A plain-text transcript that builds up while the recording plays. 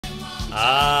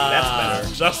Ah, that's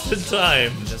better. just in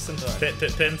time. Just in time.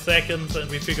 10 seconds and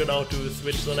we figured out to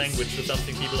switch the language to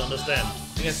something people understand.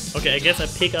 Yes. Okay, I guess I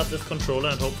pick up this controller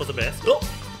and hope for the best. Oh!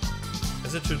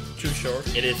 Is it too short?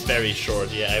 It is very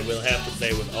short, yeah. I will have to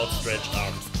play with outstretched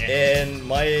arms. And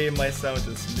my sound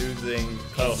is losing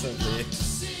constantly.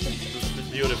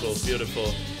 Beautiful,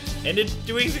 beautiful. And it's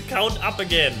doing the count up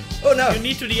again. Oh no! You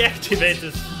need to deactivate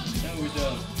this. No, we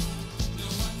don't.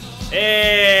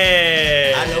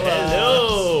 Hey! Hello.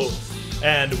 Hello!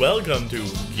 And welcome to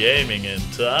Gaming in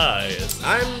Ties.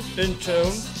 I'm in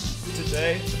tone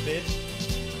today a bit.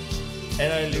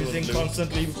 And I'm losing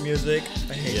constantly music.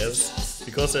 I hate this.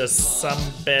 Because there's some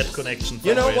bad connection.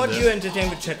 You know what, there. you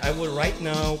entertainment chat, I will right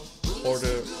now order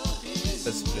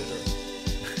a splitter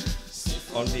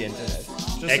on the internet.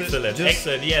 Excellent.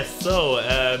 Yes, so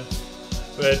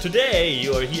today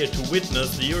you are here to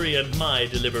witness Yuri and my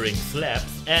delivering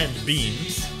slaps and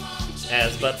beams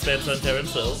as Bud Spencer and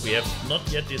Terence Hill. We have not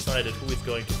yet decided who is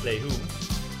going to play whom.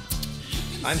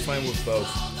 I'm fine with both.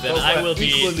 Then both I will be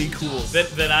equally cool.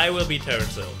 Then I will be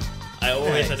Terence Hill. I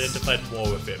always Nice. identified more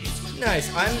with him.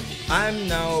 Nice. I'm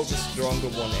now the stronger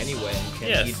one anyway and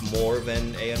can eat more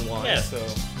than A and Y. Yes. So.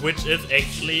 Which is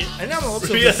actually And I'm also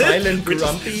the realistic, silent which is-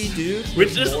 grumpy dude. which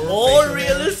with is more all facial hair.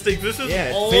 realistic. This is Yeah,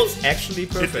 it all fits actually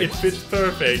perfect. It fits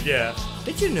perfect, yeah.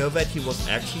 Did you know that he was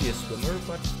actually a swimmer,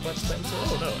 Bud Spencer?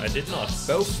 Oh no, I did not.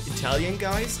 Both Italian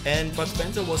guys, and Bud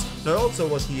Spencer was not also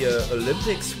was he an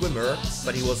Olympic swimmer,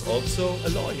 but he was also a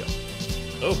lawyer.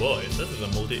 Oh boy, this is a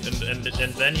multi.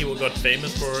 And then he got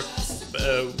famous for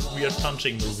weird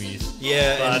punching movies.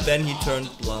 Yeah, But- and then he turned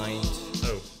blind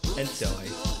Oh. and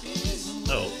died.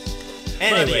 Oh.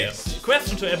 Anyway, But yeah,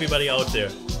 question to everybody out there.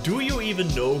 Do you even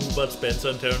know who Bud Spencer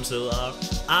and Terence Hill are?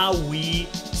 Are we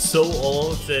so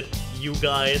old that you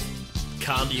guys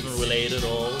can't even relate at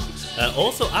all?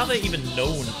 Also, are they even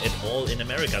known at all in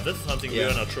America? This is something we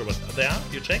are not sure about. They are?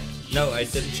 You checked? no, I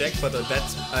didn't check, but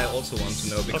that's I also want to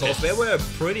know because Okay. they were a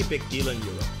pretty big deal in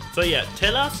Europe. So yeah,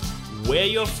 tell us where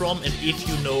you're from and if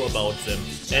you know about them.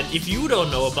 And if you don't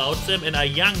know about them and are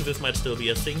young, this might still be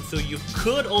a thing. So you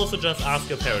could also just ask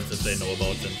your parents if they know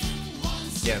about them.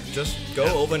 Yeah, just go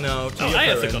over now to Oh, your I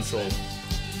have parents. the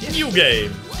control. New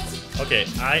game. Okay,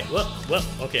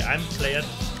 okay, I'm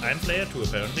player 2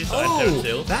 apparently, so I'm Terence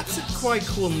Hill. That's a quite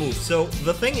cool move. So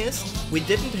the thing is, we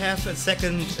didn't have a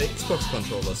second Xbox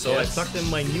controller, so I plugged in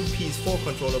my new PS4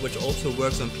 controller, which also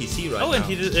works on PC right now. Oh, and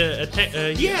he did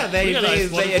yeah, they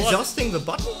realized what it was. adjusting the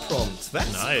button prompts.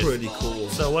 That's Nice. pretty cool.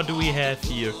 So what do we have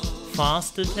here?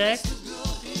 Fast attack.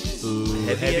 Ooh,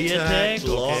 heavy attack.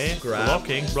 block, Okay. grab.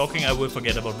 Blocking. I will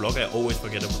forget about block. I always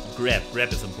forget about grab.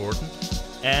 Grab is important.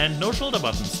 And no shoulder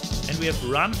buttons. And we have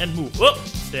run and move. Oh,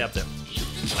 stay up there.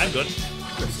 I'm good.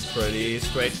 This is pretty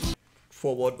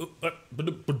straightforward.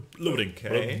 Loading.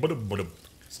 Okay.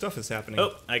 Stuff is happening.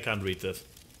 Oh, I can't read this.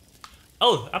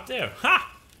 Oh, up there.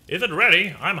 Ha! Is it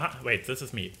ready? Wait, this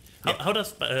is me. How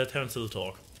does Terence Hill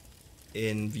talk?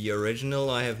 In the original,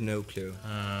 I have no clue.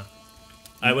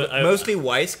 I Mostly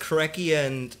wisecracky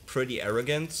and pretty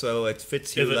arrogant, so it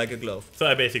fits you like a glove. So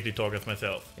I basically talk as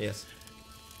myself. Yes.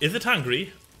 Is it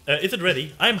hungry? Is it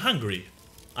ready? I'm hungry.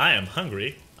 I am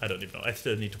hungry. I don't even know. I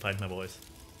still need to find my voice.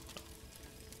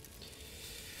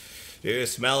 Do you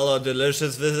smell how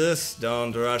delicious this is?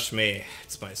 Don't rush me.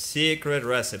 It's my secret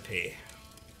recipe.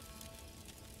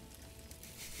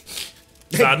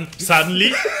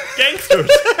 Suddenly,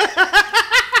 gangsters.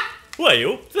 Who are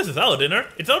you? This is our dinner.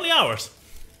 It's only ours.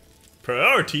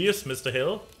 Priorities, Mr.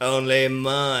 Hill. Only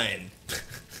mine.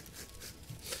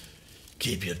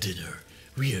 Keep your dinner.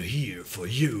 We are here for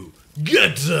you.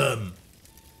 Get them!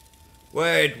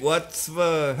 Wait, what's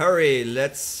the hurry?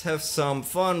 Let's have some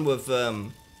fun with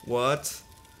them. What?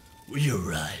 You're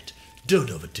right. Don't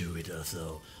overdo it,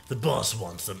 though. The boss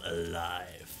wants them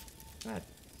alive. That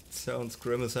sounds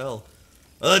grim as hell.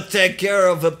 I'll take care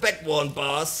of the big one,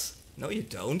 boss. No, you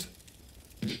don't.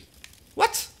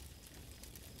 What?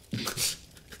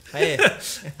 Hey.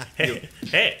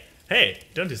 Hey,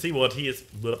 don't you see what he is...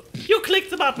 You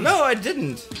clicked the button! No, I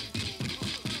didn't.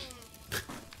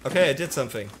 Okay, I did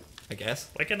something, I guess.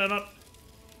 Why can I not...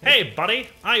 Hey, buddy,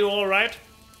 are you alright?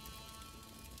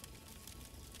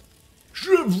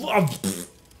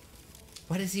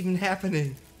 What is even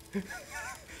happening?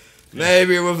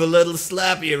 Maybe with a little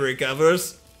slap he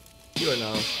recovers. You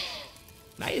know.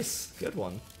 Nice, good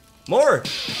one. More!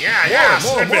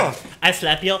 More! I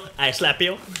slap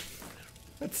you.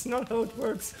 That's not how it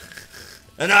works.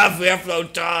 Enough, we have no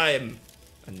time!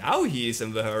 And now he is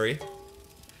in the hurry.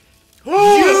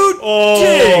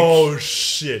 Oh,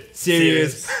 shit.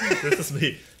 Serious. This is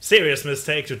me. Serious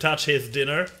mistake to touch his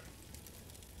dinner.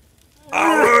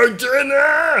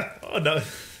 dinner! Oh no.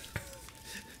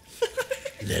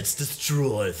 Let's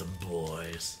destroy them,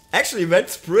 boys. Actually,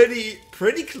 that's pretty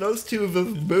close to the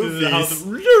movies.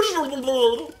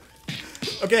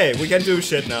 Okay, we can do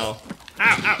shit now.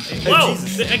 Ow, ow. Whoa!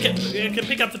 I can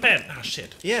pick up the pen. Ah,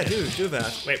 shit. Yeah, do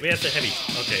that. Wait, where's the heavy?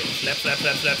 Okay. Slap, slap,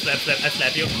 slap, slap, slap, slap. I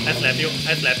slap you. I slap you.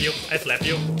 I slap you. I slap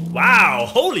you. Wow!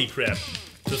 Holy crap!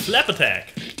 The slap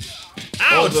attack.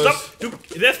 Ow! Stop! Dude,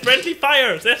 there's friendly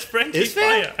fire. There's friendly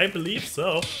fire. I believe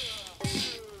so.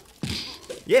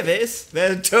 Yeah, there is.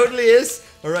 There totally is.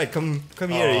 All right, come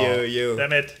here, you.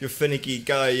 Damn it! You finicky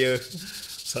guy, you.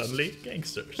 Suddenly,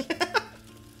 gangsters.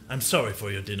 I'm sorry for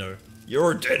your dinner.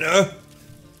 Your dinner?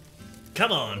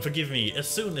 Come on, forgive me. As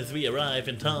soon as we arrive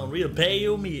in town, I'll pay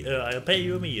you a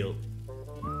meal.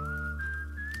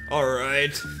 All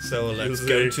right. So let's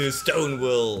go to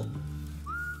Stonewall.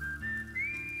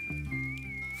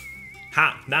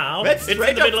 Ha! Now That's it's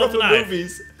straight in the up middle of from the the night.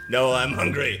 movies. No, I'm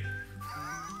hungry.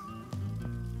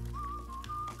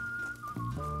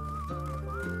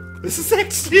 This is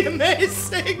actually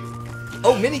amazing.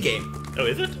 Oh, minigame. Oh,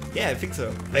 is it? Yeah, I think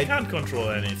so. I can't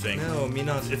control anything. No, me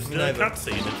not. It's me the neither.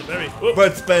 cutscene. It's a very. Whoop.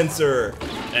 But Spencer.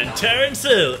 And Terence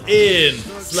Hill in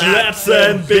Slaps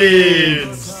and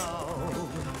Beans.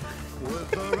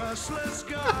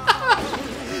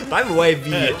 By the way,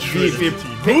 the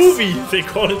movie. They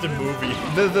call it a movie.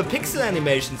 The pixel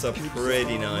animations are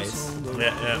pretty nice.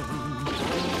 Yeah.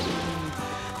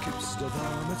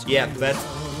 Yeah,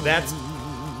 that's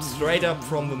straight up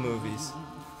from the movies.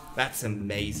 That's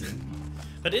amazing.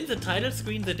 But in the title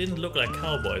screen, they didn't look like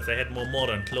cowboys. They had more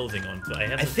modern clothing on. So I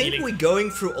have. I think we're going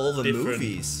through all the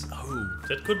movies. Oh,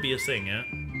 that could be a thing, yeah.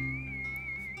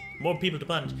 More people to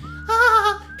punch.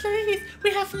 Ah, please,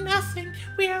 we have nothing.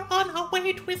 We are on our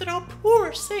way to visit our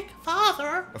poor, sick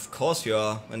father. Of course you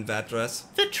are, in that dress.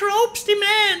 The tropes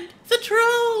demand! The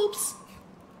tropes!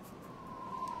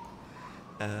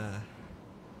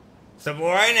 Stop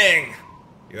whining!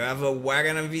 You have a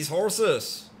wagon and these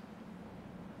horses.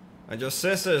 And your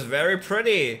sister is very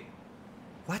pretty.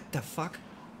 What the fuck?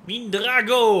 Min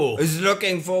Drago! Is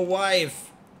looking for a wife.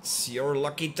 It's your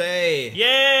lucky day.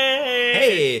 Yay!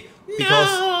 Hey,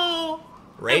 because no!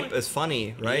 rape is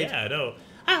funny, right? Yeah, I know.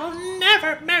 I'll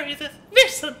never marry this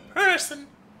innocent person.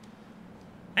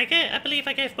 I believe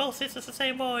I gave both sisters the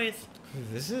same voice.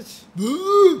 Who is it?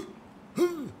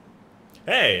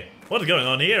 Hey, what's going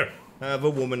on here? The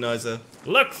womanizer.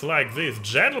 Looks like these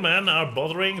gentlemen are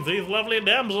bothering these lovely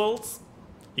damsels.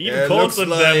 He even Yeah, calls them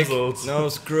like, damsels. no,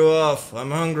 screw off.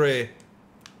 I'm hungry.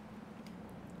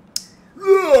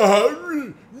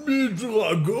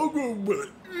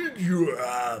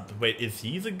 Wait, is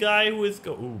he the guy who is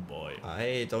oh boy.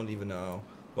 I don't even know.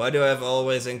 Why do I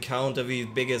always encounter these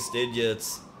biggest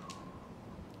idiots?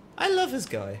 I love this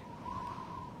guy.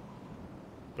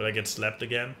 Will I get slapped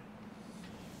again?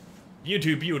 You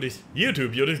two beauties,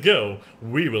 go.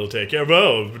 We will take care of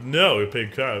all. No,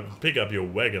 pick up your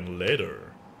wagon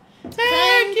later.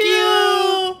 Thank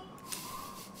you.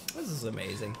 This is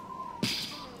amazing.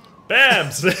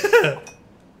 Bams!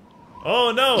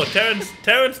 Oh no, Terence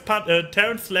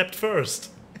slept first.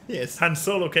 Yes. Han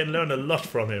Solo can learn a lot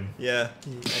from him. Yeah.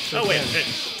 Oh wait.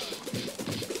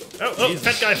 Oh,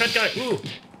 fat guy. Ooh.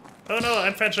 Oh no,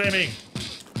 I'm fat shaming.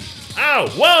 Ow!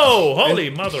 Whoa!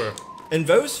 Holy mother! In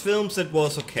those films, it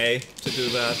was okay to do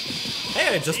that.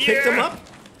 Hey, I just picked him up.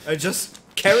 I just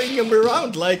carrying him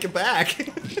around like a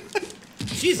bag.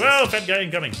 Jesus. Whoa, fat guy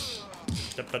incoming.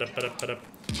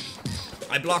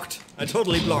 I blocked. I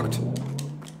totally blocked.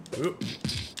 Ooh.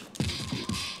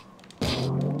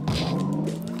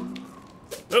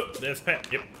 Oh, there's Pat.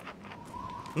 Yep.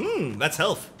 That's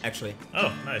health, actually.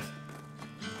 Oh, nice.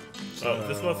 Oh,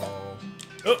 this was.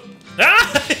 Oh!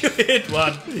 Ah! You hit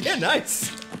one! Yeah,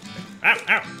 nice! Ow,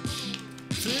 ow!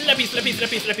 Slappy!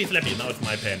 Now it's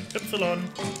my pen. Ypsilon!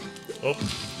 Oh.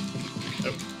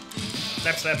 Oh.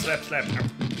 Slap. Ow.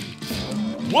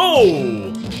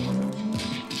 Whoa!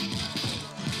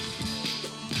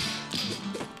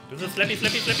 This is slappy!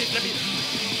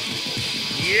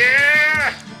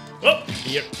 Yeah! Oh!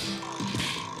 Here.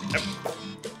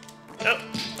 Oh!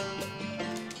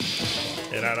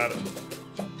 Get out.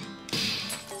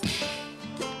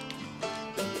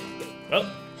 Well,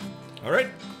 alright.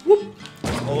 Whoop!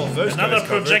 All of those another guys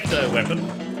covered. projectile weapon.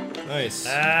 Nice.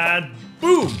 And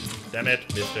boom! Damn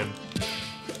it, missed him.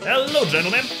 Hello,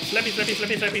 gentlemen. Slappy.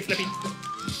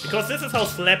 Because this is how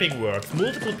slapping works.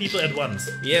 Multiple people at once.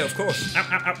 Yeah, of course.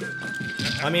 Ow.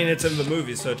 I mean, it's in the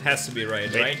movie, so it has to be right,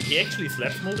 Wait, right? he actually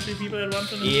slaps multiple people at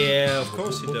once in the movie? Yeah, of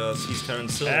course he does. He's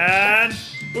Terence Hill. And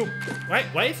boom.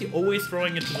 Why is he always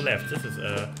throwing it to the left? This is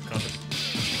counter.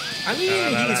 I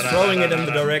mean, he's throwing it in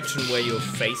the direction where you're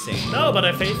facing. No, but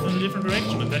I faced in a different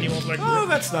direction, and then he was like... Oh,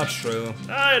 that's not true.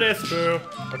 Ah, it is true.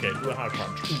 Okay, do a hard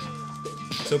punch.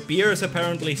 So beer is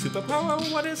apparently superpower?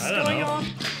 What is going on?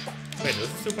 Wait, this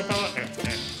is superpower?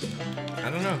 I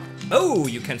don't know. Oh,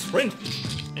 you can sprint.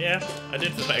 Yeah, I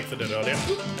did this by accident earlier.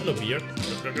 Hello, beer.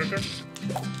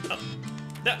 Oh.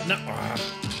 No.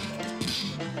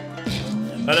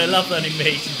 But I love the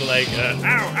animation for like,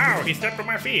 ow, he stepped on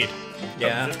my feet.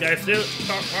 Yeah. Oh, this guy's still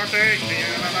talking.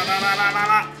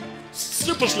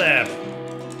 Super slap.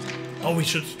 Oh, we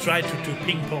should try to do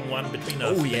ping pong one between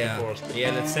us. Oh yeah.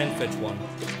 Yeah, let's sandwich one.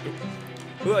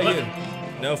 Who are you?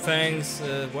 No thanks.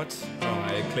 What? Oh,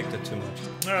 I clicked it too much.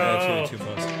 Oh. Too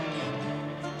fast.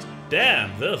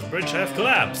 Damn, this bridge has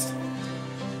collapsed.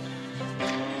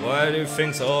 Why do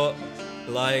things all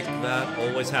like that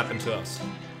always happen to us?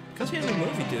 Because you're in a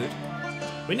movie, dude.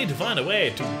 We need to find a way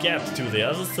to get to the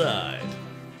other side.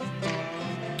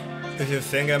 If you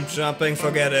think I'm jumping,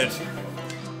 forget it.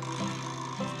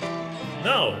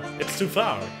 No, it's too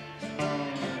far.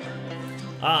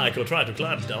 I could try to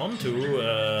climb down to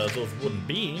those wooden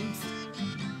beams.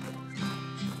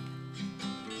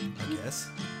 I guess.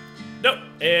 No,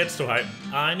 it's too high.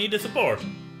 I need the support.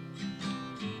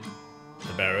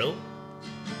 The barrel.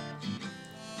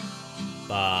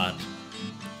 But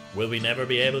will we never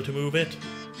be able to move it?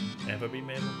 Never be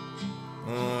able?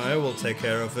 Oh, I will take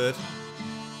care of it.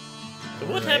 So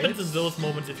what happens in those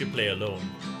moments if you play alone?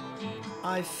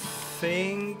 I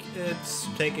think it's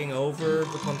taking over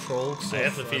the controls. I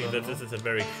have the feeling that this is a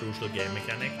very crucial game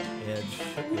mechanic. Yeah, it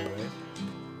should be, right?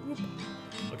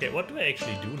 Okay, what do I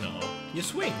actually do now? You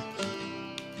swing.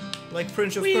 Like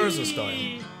Prince of Persia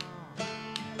style.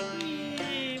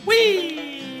 Whee!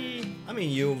 I mean,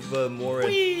 you've the more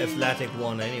athletic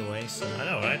one anyway, so... I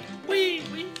know, right? Wee!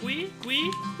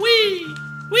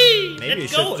 Maybe Let you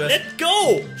go! should just... Let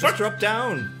go! Just drop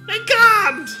down. I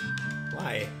can't!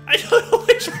 Why? I don't know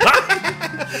which one!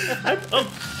 Oh!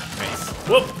 Nice.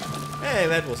 Whoop! Hey,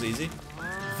 that was easy.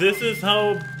 This is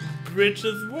how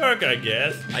bridges work, I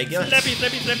guess. I guess. Slappy.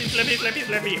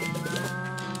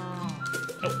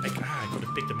 Oh, I could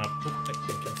have picked him up. Oh,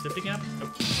 can I slip him up?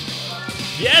 Oh.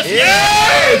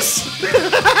 Yes!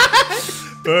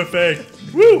 Perfect!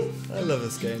 Woo! I love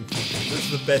this game. This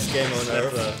is the best game on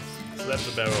earth. Slap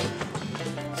the barrel.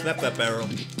 Slap that barrel.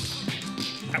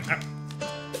 Ow.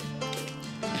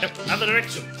 Yep, other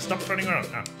direction. Stop turning around.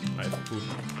 Ah, nice food.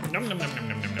 Nom.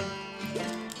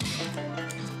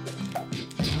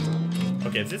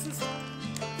 Okay, this is...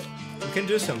 You can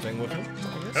do something with him, I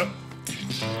guess. Oh.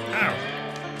 Ow.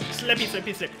 Slappy.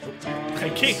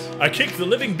 Oh. I kicked the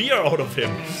living beer out of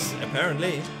him.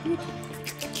 Apparently.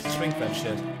 Shrink that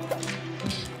shit.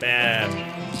 Bam.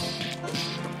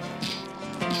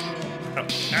 Oh.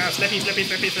 Ah, slappy.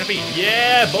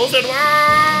 Yeah, both at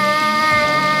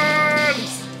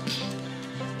once!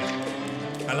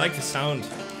 I like the sound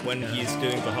when he's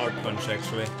doing the hard punch,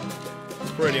 actually.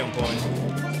 It's pretty on point.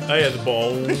 Oh yeah, the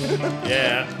ball.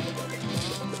 Yeah.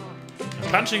 I'm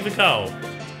punching the cow.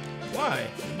 Why?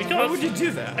 Because why would you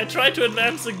do that? I tried to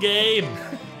advance the game.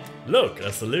 Look,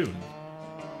 a saloon.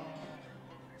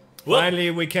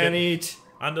 Finally, we can eat.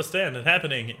 Understand it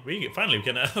happening. Finally we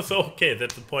can. So okay,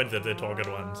 that's the point that they talk at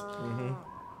once.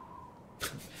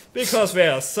 Because we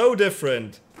are so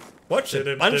different. Watch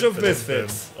it, bunch of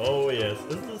misfits. Oh yes,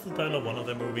 isn't this the title of one of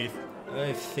their movies?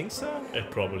 I think so.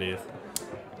 It probably is.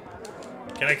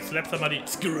 Can I slap somebody?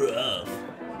 Screw off.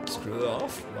 Screw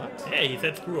off? What? Yeah, he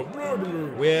said screw off.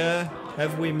 Where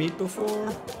have we met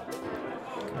before?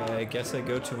 I guess I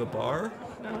go to the bar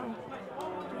now.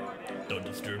 Don't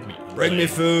disturb me. Bring me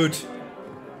food.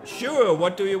 Sure,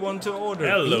 what do you want to order?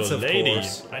 Hello, Beans, of lady.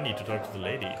 course. I need to talk to the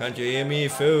lady. Can't you hear me?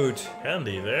 Food.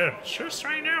 Handy there. Sure,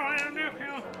 right now. I don't know.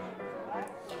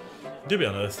 To be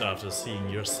honest, after seeing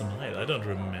your smile, I don't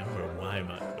remember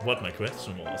what my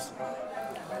question was.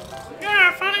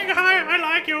 Yeah, funny guy. I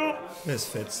like you. This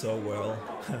fits so well.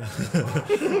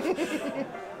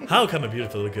 How come a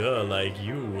beautiful girl like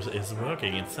you is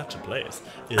working in such a place?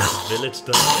 This village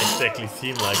doesn't exactly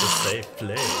seem like a safe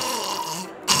place.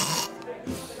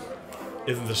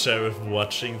 Isn't the sheriff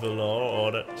watching the law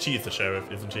order? She's the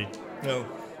sheriff, isn't she? No.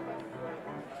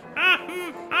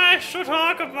 I should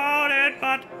talk about it,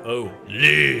 but... Oh,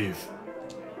 leave!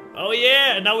 Oh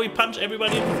yeah, and now we punch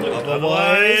everybody in the flute.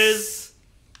 Otherwise...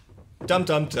 Dum.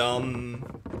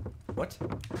 What?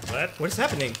 What? What is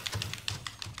happening?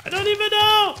 I don't even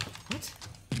know! What?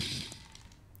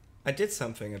 I did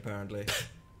something, apparently.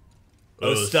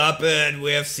 Oh, stop it!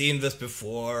 We have seen this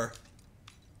before.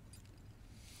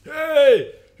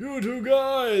 Hey! You two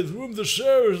guys! Whom the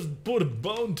sheriff put a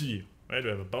bounty! Wait, we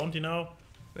have a bounty now?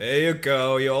 There you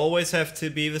go. You always have to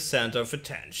be the center of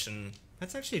attention.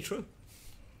 That's actually true.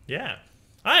 Yeah.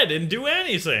 I didn't do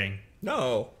anything.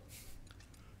 No.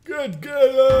 Good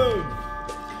going.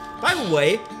 By the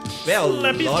way, there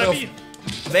are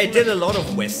they did a lot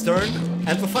of Western,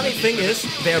 and the funny thing is,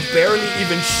 they're barely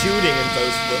even shooting in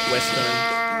those Western.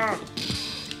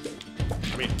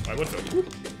 I mean, I would so.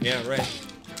 Yeah, right.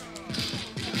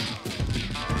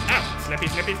 Ow! Slappy,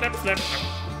 slappy, slap, slap.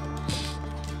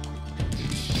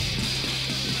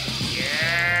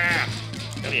 Yeah!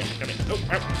 Come here, come here. Oh,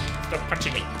 stop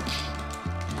punching me.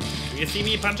 Do you see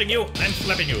me punching you? I'm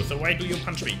slapping you, so why do you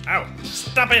punch me? Ow!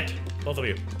 Stop it! Both of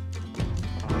you.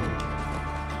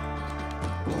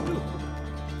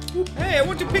 Hey, I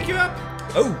want to pick you up.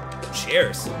 Oh,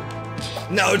 cheers.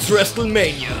 Now it's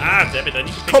WrestleMania. Ah, damn it, I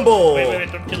need to Combo! Wait,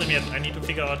 don't kill him yet. I need to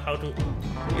figure out how to...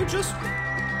 You just...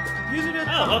 use it at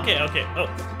okay. Oh,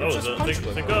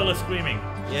 the girl is screaming.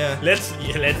 Yeah. Let's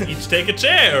each take a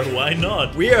chair. Why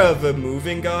not? We are the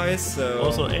moving guys, so...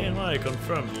 Also, ANY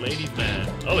confirmed, ladies man.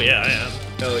 Oh yeah, I am.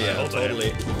 Oh yeah,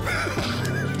 totally.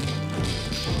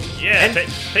 Yeah,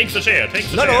 take the chair, take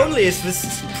the chair. Not only is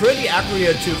this pretty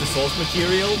accurate to the source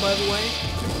material, by the way,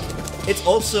 it's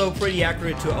also pretty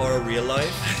accurate to our real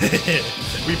life.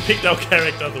 We picked our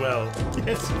character as well.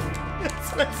 Yes,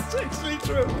 that's actually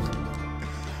true.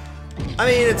 I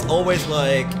mean, it's always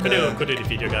like... Could you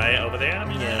defeat your guy over there? I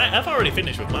mean, yeah. I've already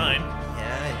finished with mine.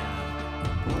 Yeah.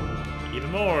 Even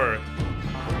more.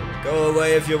 Go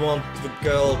away if you want the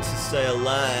girl to stay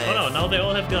alive. Oh no, now they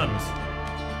all have guns.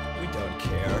 We don't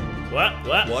care. What?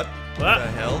 What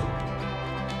the hell?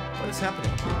 What is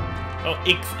happening? Oh,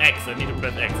 X. I need to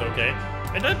press X, okay.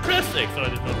 And I pressed X, so I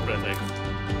did not press X.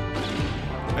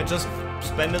 I just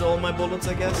spended all my bullets,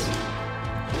 I guess.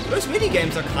 Those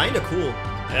minigames are kinda cool.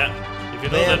 Yeah, if you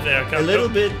know that they are a little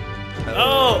bit...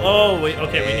 Oh, wait,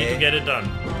 okay, we need to get it done.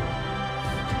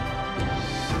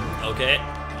 Okay,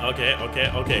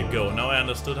 go. Now I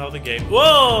understood how the game...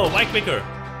 Whoa, why quicker?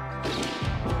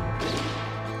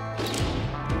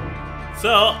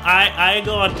 So, I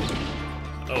got...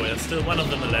 Oh, there's still one of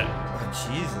them left. Oh,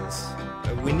 Jesus.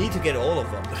 We need to get all of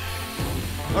them.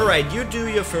 Alright, you do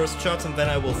your first shots and then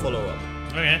I will follow up.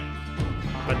 Okay.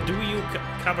 But do you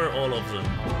cover all of them?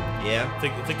 Yeah.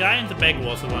 The guy in the back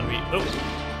was the one we... Oh.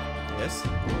 Yes.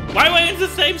 Why were we in the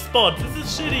same spot? This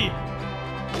is shitty.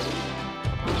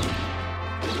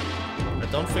 I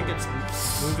don't think it's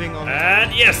moving on...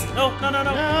 And yes! No. No!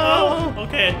 Oh,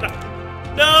 okay.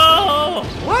 No!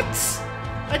 What?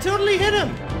 I totally hit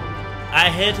him. I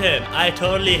hit him. I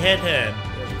totally hit him.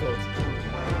 Yeah, of course.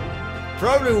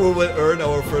 Probably we will earn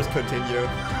our first continue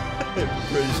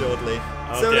pretty shortly.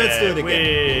 Okay, So let's do it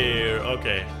again.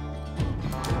 Okay.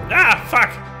 Ah,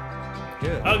 fuck!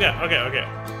 Good. Okay.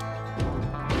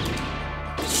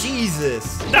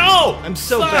 Jesus! No! I'm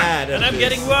so fuck. bad at And I'm this.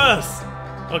 getting worse.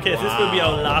 Okay, This will be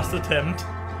our last attempt.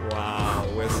 Wow,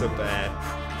 we're so bad.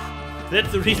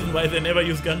 That's the reason why they never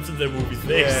use guns in their movies.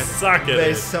 They suck at it.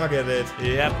 They suck at it.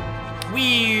 Yep.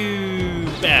 Wee!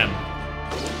 Bam!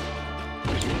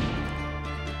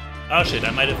 Oh shit,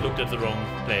 I might have looked at the wrong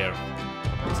player.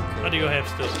 Okay. What do you have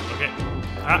still? Okay.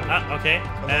 Okay.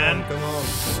 Come on.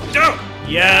 Go!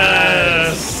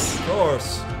 Yes! Of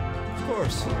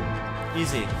course.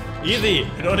 Easy. Easy!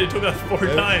 It only took us 4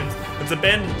 times. And the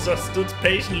band just stood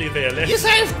patiently there. You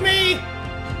saved me!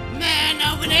 May I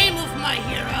know the name of my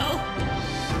hero?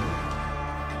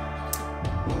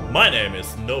 My name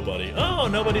is Nobody. Oh,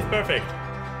 Nobody's perfect.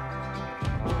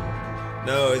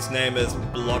 No, his name is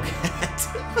Blockhead.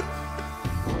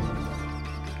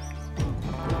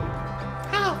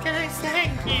 How can I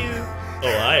thank you?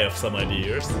 Oh, I have some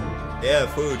ideas. Yeah,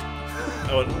 food.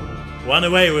 Oh, run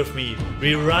away with me.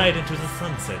 We ride into the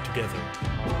sunset together.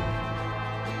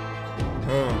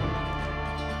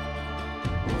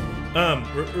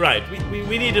 Right.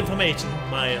 We need information,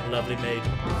 my lovely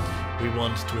maiden. We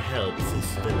want to help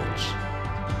this village.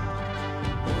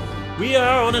 We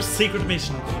are on a secret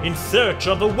mission in search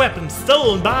of a weapon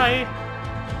stolen by...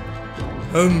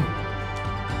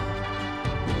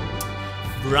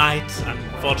 Right,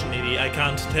 unfortunately I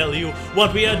can't tell you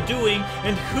what we are doing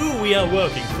and who we are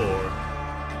working for.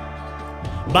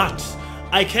 But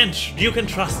you can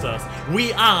trust us.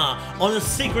 We are on a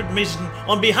secret mission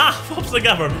on behalf of the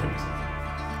government.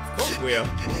 Of course we are.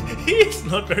 He's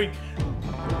not very...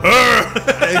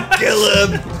 Kill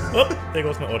him! Oh, there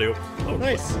goes my audio. Oh,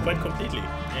 nice. Quite completely.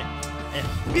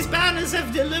 These banners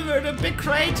have delivered a big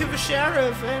crate to the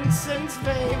sheriff, and since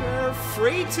they were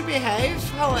free to behave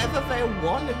however they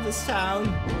want in this town.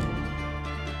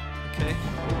 Okay.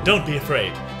 Don't be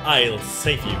afraid. I'll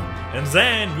save you. And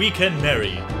then we can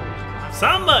marry.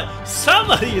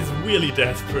 Somebody is really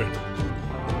desperate.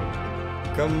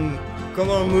 Come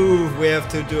on, move. We have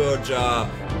to do our job.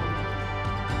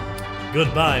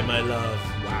 Goodbye, my love.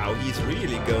 Wow, he's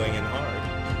really going in hard.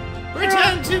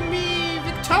 Return to me,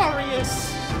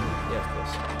 victorious. Yeah, of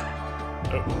course.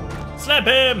 Oh. Slap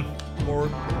him! More.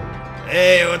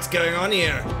 Hey, what's going on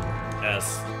here?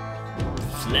 Yes.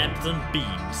 Slaps and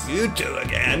beams. You two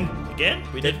again? Again?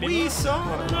 We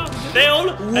saw. No, they all.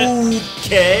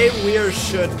 Okay, we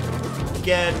should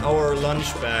get our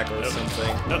lunch back or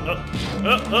something.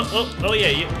 Oh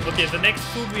yeah. Okay, the next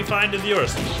food we find is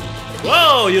yours.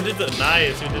 Whoa, you did the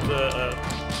nice. You did the.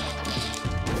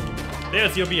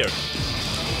 There's your beer.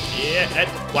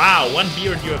 Yeah. Wow, one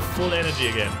beer and you have full energy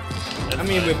again. That's I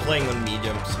mean, fine. we're playing on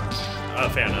mediums. Oh,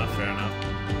 fair enough. Fair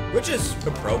enough. Which is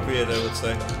appropriate, I would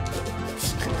say.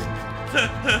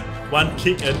 One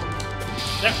kick and.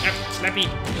 Slappy.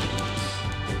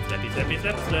 Slappy,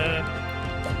 slap, slap.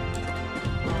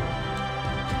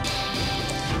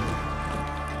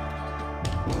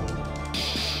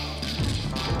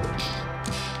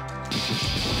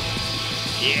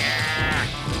 Yeah!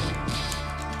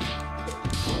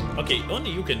 Okay,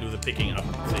 only you can do the picking up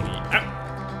thingy. Ah,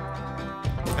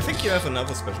 I think you have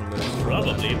another special move.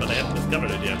 probably, but I haven't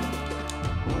discovered it yet.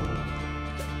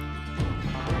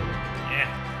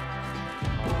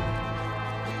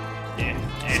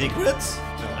 Yeah. Secrets?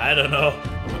 No. I don't know.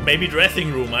 Maybe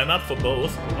dressing room. I'm up for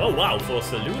both. Oh wow, for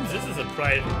saloons, this is a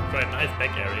quite nice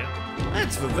back area.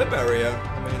 That's the VIP area.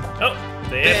 I mean, Oh,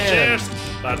 they have Damn. chairs,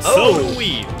 but Oh. so do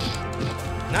we.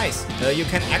 nice. You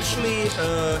can actually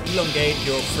elongate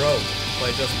your throat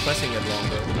by just pressing it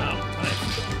longer. Oh, nice.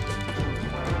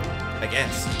 I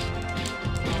guess.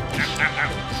 Ow,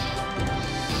 ow,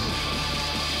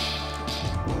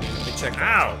 Let me check.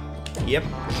 ow. Ow! Yep,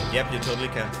 you totally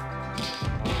can.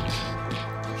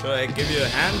 Should I give you a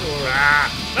hand or? Ah.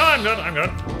 No, I'm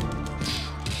good.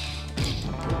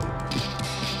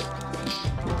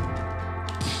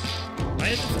 Why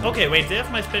is it? Okay, wait. There's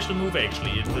my special move.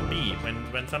 Actually, it's a bee.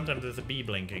 When sometimes there's a bee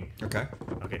blinking. Okay.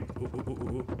 Okay.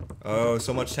 Ooh. Oh,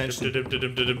 so much tension. This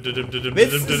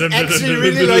This is actually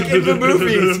really like in the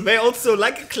movies. They also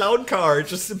like a clown car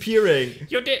just appearing.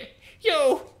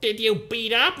 Did you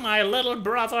beat up my little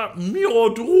brother,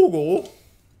 Miodugo?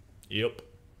 Yep.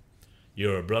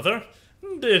 Your brother?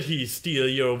 Did he steal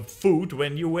your food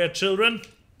when you were children?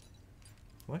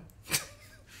 What?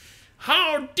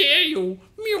 How dare you?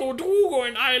 Miodugo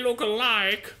and I look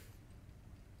alike.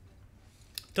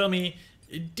 Tell me,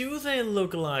 do they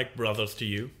look like brothers to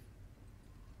you?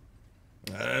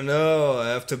 I don't know. I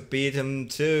have to beat him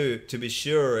too to be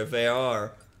sure if they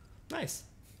are. Nice.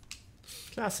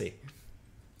 Classy.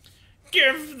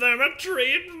 Give them a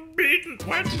treat, beaten.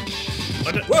 What?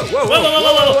 What? Whoa, whoa, whoa, whoa,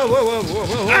 whoa, whoa, whoa, whoa,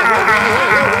 whoa,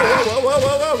 whoa, whoa,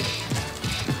 whoa, whoa,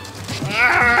 whoa.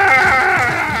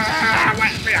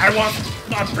 I was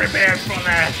not prepared for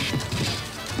that.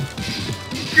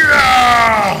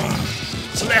 Yeah!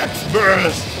 Slap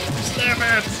burst!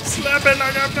 Slap it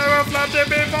like I've never slapped it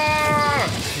before!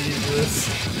 Jesus.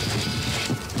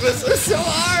 This is so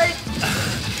hard!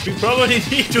 We probably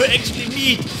need to actually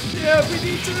meet. Yeah, we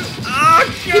need to. Oh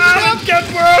god, it gets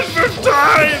worse with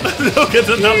time! Look at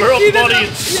the number of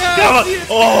bodies! Yes, Come on! yes.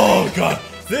 Oh god!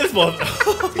 This was...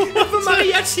 The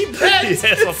mariachi band!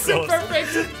 Yes, of course.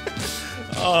 Perfect!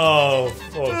 Oh,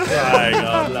 for crying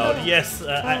out loud. Yes,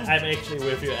 I'm actually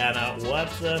with you, Anna. What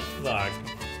the fuck?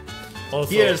 Also,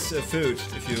 Here's food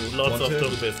if you lots want of to.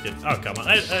 total biscuit. Oh, come on.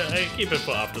 I keep it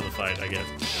for after the fight, I guess.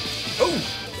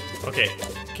 Oh! Okay,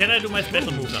 can I do my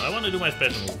special move now? I want to do my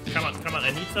special move. Come on,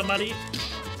 I need somebody.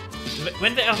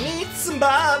 When they are... Need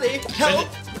somebody! Help!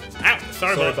 Ow,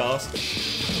 sorry about that. boss.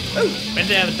 Oh! When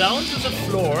they are down to the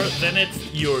floor, then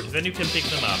it's yours. Then you can pick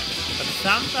them up. But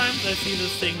sometimes I see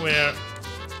this thing where...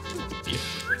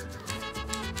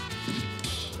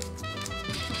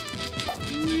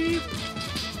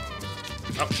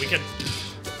 Oh, we can...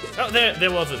 Oh,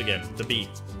 there was it again. The bee.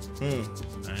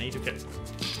 I need to get...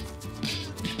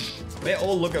 They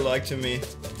all look alike to me.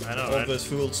 I know, All right? those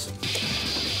fools.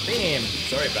 Damn!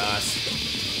 Sorry, boss.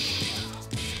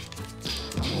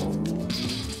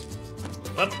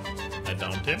 What? I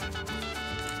downed him.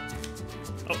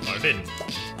 Oh, I didn't.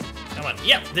 Come on.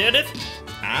 Yep, there it is.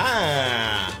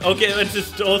 Ah! Okay, it's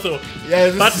just also... Yeah,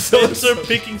 this But is so- Spencer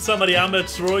picking somebody up and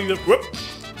throwing them... Whoop!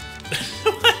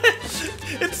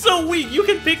 It's so weak. You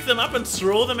can pick them up and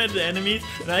throw them at the enemies,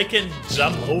 and I can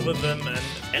jump over them and...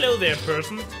 Hello there,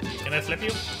 person. Can I slap you?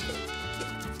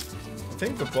 I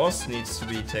think the boss needs to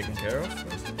be taken care of.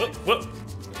 Whoop, whoop.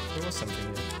 There was something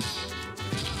here.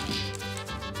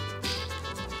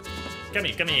 Come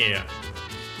here, come here.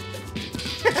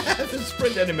 The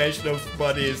sprint animation of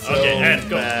Buddy is so and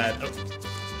go. bad.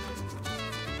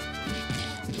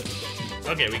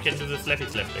 Okay, we can do the slappy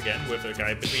slap again with a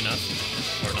guy between us.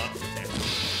 Or not. Okay.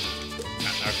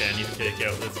 Okay, I need to take care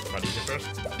of this Buddy first.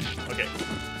 Okay.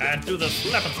 And do the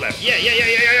slap and slap. Yeah.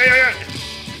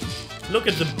 Look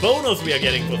at the bonus we are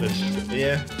getting for this.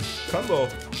 Yeah. Combo.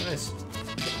 Nice.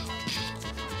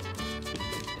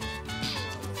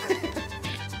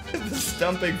 The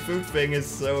stumping food thing is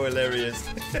so hilarious.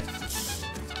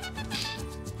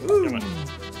 Ooh. Come on.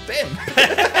 Bam!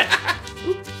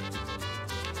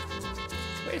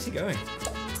 Where is he going?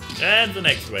 And the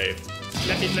next wave.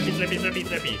 Slappy, slappy, slappy, slappy,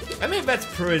 slappy. I mean, that's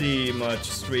pretty much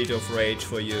Street of Rage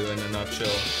for you in a nutshell.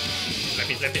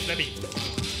 Slappy, slappy, slappy.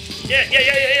 Yeah.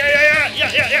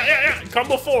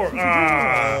 Combo 4.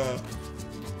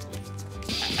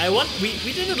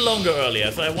 We did it longer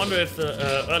earlier, so I wonder if the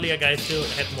earlier guy still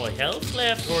had more health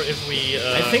left, or if we...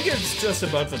 I think it's just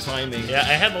about the timing. Yeah,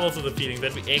 I have also the feeling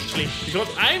that we actually... Because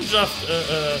I'm just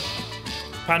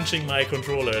punching my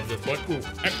controller at this point. Ooh,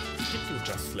 did you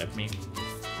just slap me?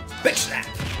 Bitch slap!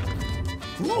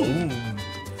 Ooh.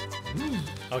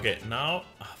 Okay, now...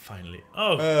 finally.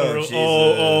 Oh,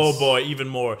 Jesus. Boy, even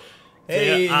more.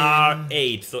 Hey. There are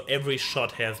 8, so every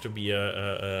shot has to be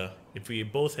if we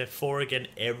both have 4 again,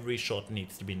 every shot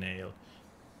needs to be nailed.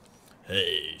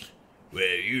 Hey,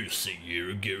 where you think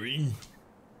you're going?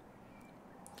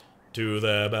 To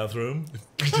the bathroom.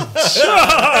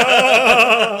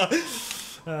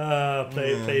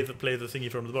 Play the thingy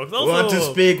from the box. Also, Want to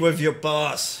speak with your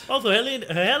boss? Also,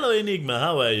 hello Enigma,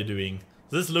 how are you doing?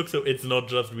 This looks so, it's not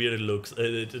just weird, it looks,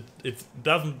 it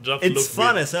doesn't just look weird. It's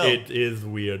fun as hell. It is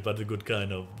weird, but a good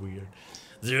kind of weird.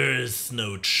 There is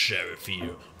no sheriff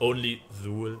here, only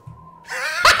Zul.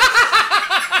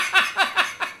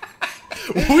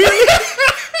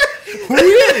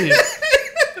 Really?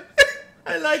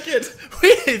 I like it.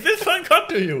 Really, this one got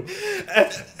to you.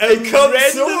 It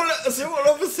comes so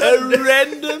all of a sudden. A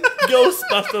random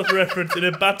Ghostbusters reference in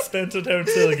a Bud Spencer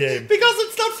Terence Hill game. Because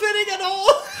it's not fitting at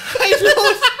all. I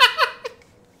know.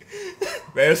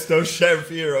 There's no sheriff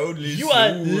here, only You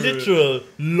are literal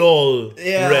lol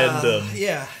random.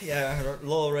 Yeah,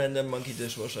 lol random monkey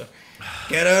dishwasher.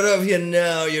 Get out of here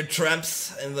now, you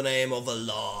tramps, in the name of the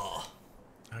law.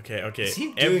 Okay. Is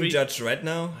he doing Judge Dredd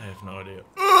now? I have no idea.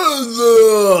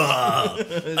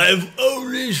 I've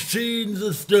only seen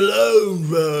the Stallone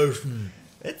version.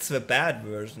 It's the bad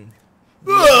version.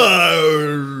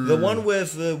 The The one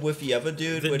with the other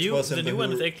dude, which was the new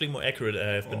one is actually more accurate,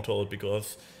 I have been told,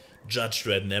 because Judge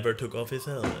Dredd never took off his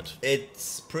helmet.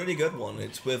 It's a pretty good one.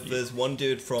 It's with this one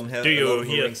dude from Hell. Do you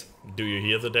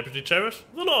hear the deputy sheriff?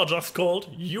 The law just called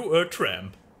you a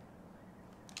tramp.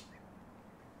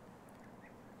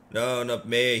 No, not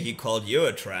me. He called you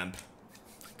a tramp.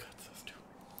 God, so stupid.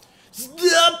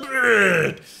 Stop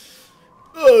it!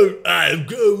 Oh, I'm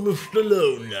going with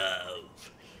Stallone now.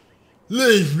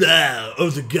 Leave now, or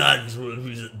the guns will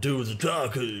do the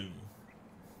talking.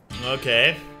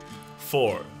 Okay.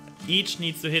 4. Each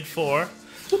needs to hit 4.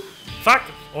 Fuck!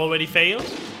 Already failed.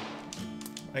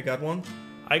 I got one.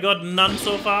 I got none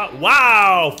so far.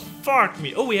 Wow! Fuck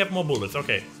me. Oh, we have more bullets.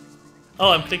 Okay.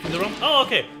 Oh, I'm clicking the wrong... Oh,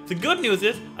 okay. The good news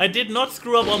is, I did not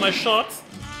screw up all my shots.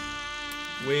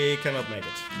 We cannot make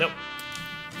it. Nope.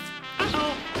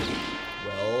 Uh-oh.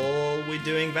 Well, we're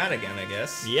doing that again, I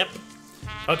guess. Yep.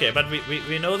 Okay, but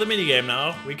we know the minigame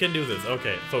now. We can do this.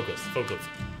 Okay, focus.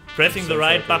 Pressing the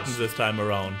right buttons this time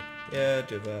around. Yeah,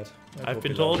 do that. I've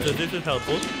been told that this is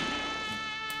helpful.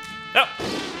 Yep.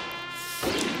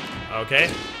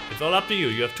 Okay, it's all up to you.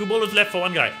 You have 2 bullets left for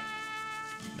one guy.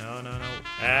 No.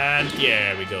 And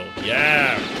yeah, we go.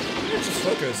 Yeah. Just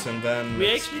focus and then We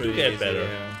actually do get better.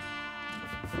 Yeah.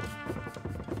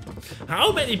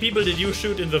 How many people did you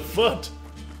shoot in the foot?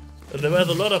 There was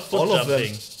a lot of foot All of them.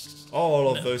 jumping. All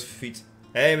of those feet.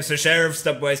 Hey, Mr. Sheriff,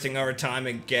 stop wasting our time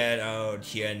and get out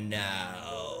here now.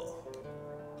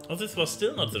 Oh, this was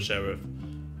still not the sheriff.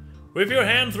 With your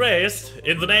hands raised,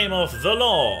 in the name of the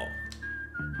law.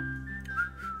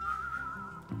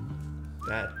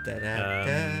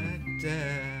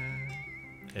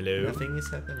 Hello? Nothing is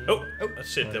happening. Oh,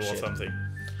 shit, there was something.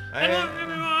 Hello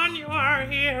everyone, you are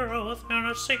heroes on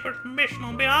a secret mission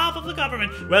on behalf of the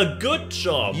government. Well, good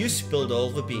job. You spilled all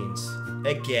the beans.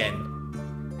 Again.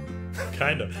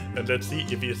 Kind of. And let's see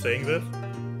if he's saying this.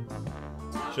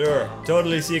 Sure,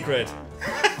 totally secret.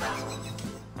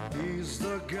 He's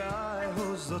the guy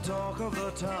who's the talk of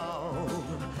the town.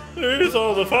 These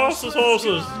are the fastest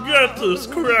horses. Get this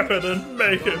crappin' and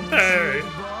make him pay.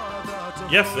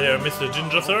 Yes, there, Mr.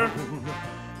 Ginger, sir.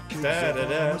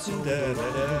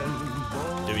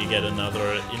 Do we get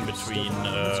another in between?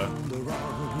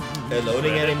 A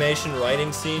loading animation,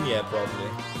 writing scene? Yeah, probably.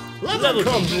 Level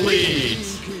complete!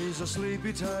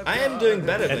 I am doing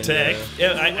better than Attack. you.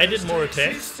 Yeah, I did more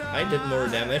attacks. I did more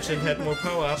damage and had more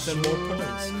power-ups and more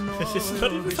points. It's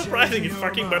not even surprising. It's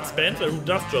fucking Bud Spencer who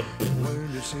does just.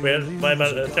 Where my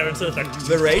Terrence is like.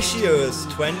 The ratio is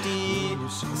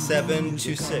 27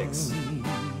 to 6.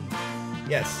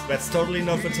 Yes, that's totally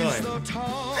not the time.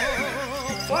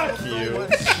 Fuck you.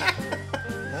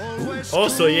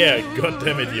 Also, yeah,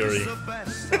 goddammit, Yuri.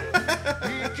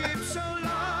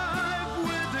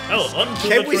 Oh, on to the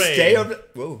Can we train. stay on the...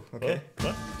 Whoa, okay.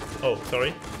 What? Oh,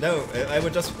 sorry. No, I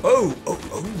would just... Oh.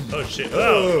 Oh shit.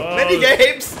 Oh, many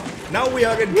games! Now we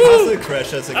are in Castle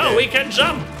Crashers again. Oh, we can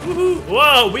jump! Woohoo!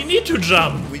 Wow, we need to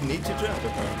jump! We need to jump,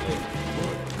 apparently.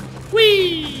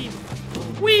 Whee!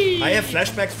 Whee! I have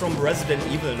flashbacks from Resident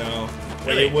Evil now,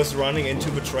 where Really? he was running into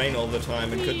the train all the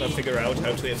time and could not figure out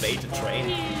how to evade the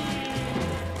train.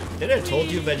 Did I told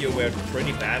you that you were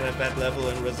pretty bad at that level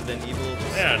in Resident Evil?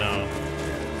 Yeah, no.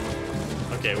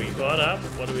 Okay, we got up.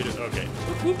 What do we do? Okay.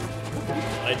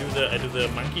 I do the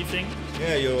monkey thing.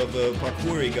 Yeah, you're the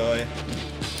parkoury guy.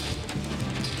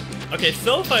 Okay,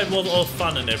 so far it was all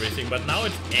fun and everything, but now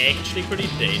it's actually pretty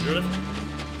dangerous.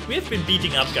 We have been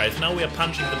beating up guys, now we are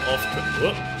punching them off.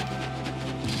 Whoop.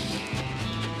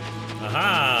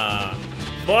 Aha!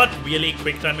 What? Really?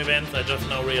 QuickTime events? I just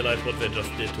now realized what they just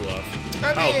did to us.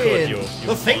 How could you?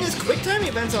 The thing is, QuickTime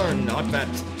events are not that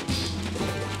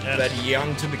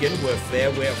young to begin with. They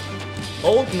were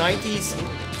old 90s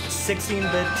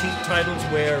 16-bit titles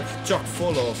were chock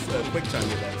full of QuickTime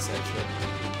events, actually.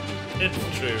 It's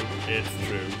true. It's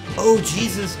true. Oh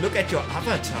Jesus! Look at your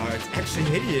avatar. It's actually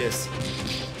hideous.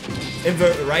 In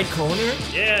the right corner,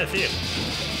 Yeah, I see it.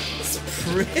 it's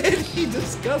pretty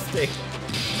disgusting.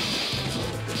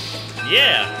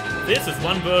 Yeah, this is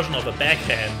one version of a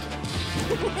backhand.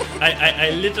 I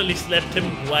literally slapped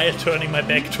him while turning my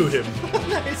back to him.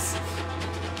 Nice.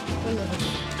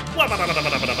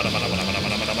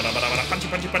 Punchy,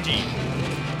 punchy, punchy.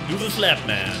 Do the slap,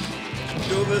 man.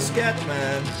 Do the scat,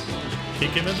 man.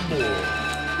 Kick him in the ball.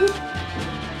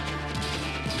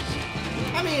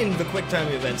 I mean, the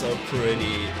QuickTime events are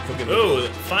pretty forgivable. Oh,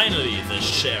 finally, the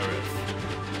sheriff.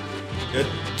 You're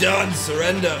done.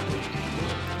 Surrender.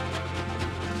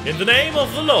 In the name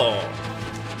of the law.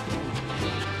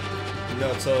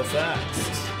 Not so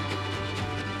fast.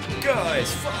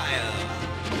 Guys, fire!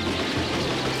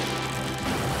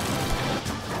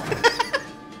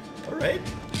 Alright.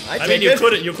 I mean, you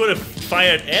could have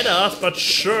fired at us, but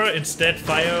sure, instead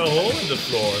fire a hole in the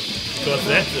floor. Because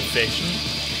that's affection.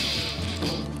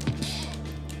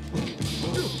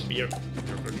 Beer.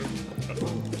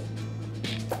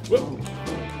 Whoa.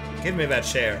 Give me that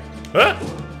chair. Huh?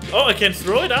 Oh, I can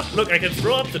throw it up. Look, I can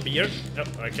throw up the beer. No,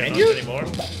 I cannot you? anymore.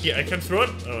 Yeah, I can throw it.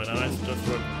 Oh, now I just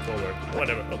throw it forward.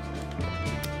 Whatever. Oh.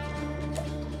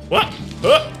 What?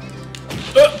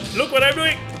 Look what I'm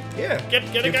doing. Yeah. Get a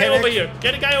You guy can over here.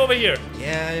 Get a guy over here.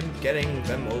 Yeah, I'm getting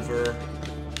them over.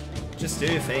 Just do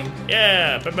your thing.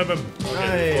 Yeah. Bum, bum, bum. Okay,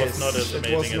 Nice. it was not as It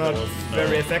amazing was as not it was. No.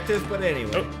 very effective, but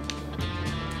anyway. Oh.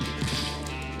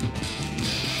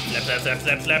 Slap, slap, slap,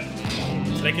 slap, slap.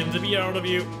 Slacking the beer out of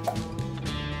you.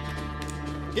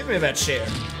 Give me that chair.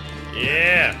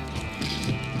 Yeah.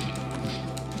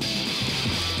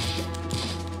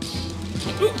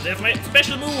 Ooh, that's my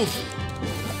special move.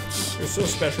 You're so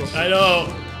special. I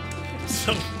know.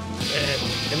 So bad.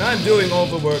 And I'm doing all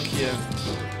the work here.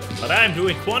 But I'm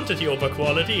doing quantity over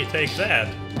quality. Take that.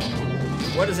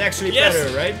 What is actually Yes.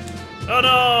 better, right? Oh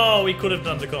no, we could have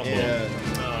done the combo. Yeah.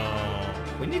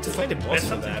 Oh. We need to find a boss There's for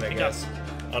something that, to I pick up. guess.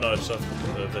 Oh no, it's just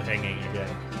the hanging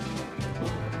again.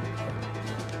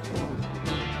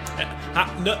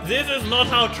 No, this is not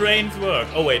how trains work.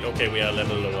 Oh wait, okay, we are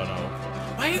level lower now.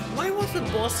 Why was the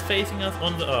boss facing us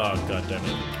on the... Oh, god damn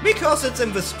it. Because it's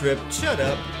in the script. Shut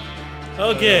up.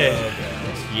 Okay. Oh,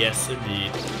 God. Yes,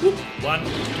 indeed. Whoop. 1, 2.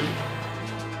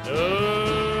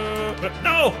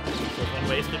 No! One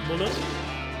wasted bullet.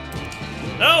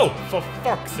 No! For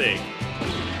fuck's sake.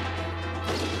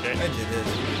 Okay. I did it.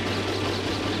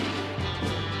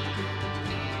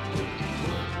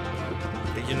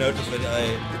 Did you notice that I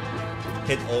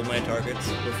hit all my targets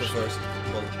with the first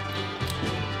bullet?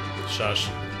 Shush.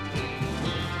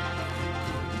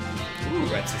 Ooh,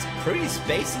 that's a pretty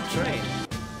spacey train.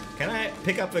 Can I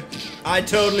pick up the... I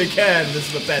totally can.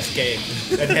 This is the best game.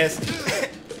 It has...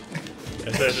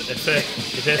 It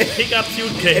has pick-up It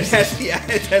suitcase. has, yeah,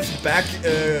 it has back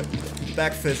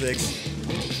physics.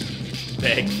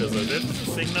 Back physics. That's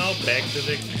the thing now? Back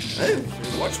physics. Oh,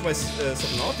 watch my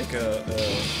Subnautica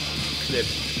clip.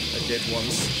 I did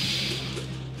once.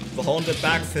 The haunted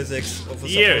back physics of a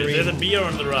Here, submarine. there's a beer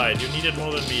on the right. You need it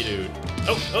more than me, dude.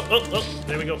 Oh,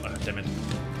 there we go. Ah, damn it.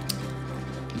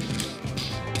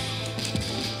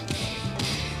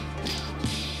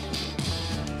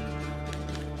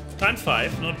 Times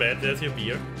 5, not bad. There's your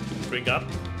beer. Drink up.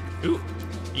 Ooh.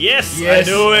 Yes, Yes,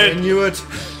 I knew it. I knew it.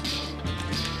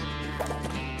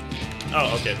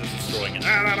 Oh, okay, this is throwing it.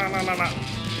 Ah, la, la, la, la, la.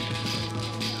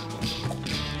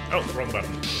 Oh, wrong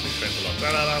button. Explains a lot. La,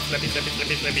 la, la, slappy, slappy,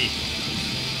 slappy,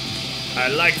 slappy. I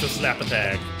like the slap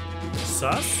attack.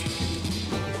 Sus?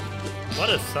 What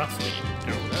does sus mean? I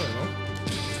don't know.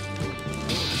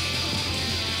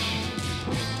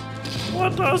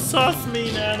 What does sus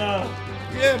mean, Anna?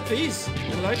 Yeah, please,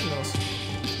 enlighten us.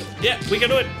 Yeah, we can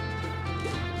do it.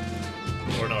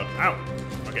 Or not. Ow.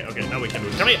 Okay, okay, now we can do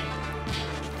it. Come here.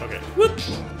 Okay. Whoop.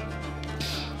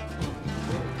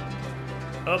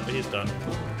 Oh, he's done.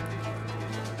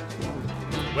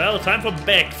 Well, time for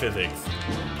back physics.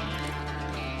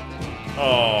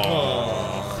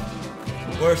 Oh.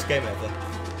 Worst game ever.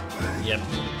 Yep.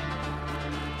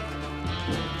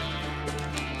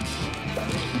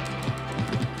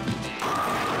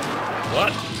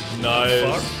 What?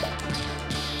 Nice.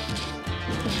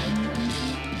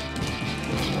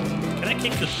 Can I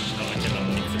kick the... No, I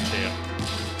cannot kick the chair.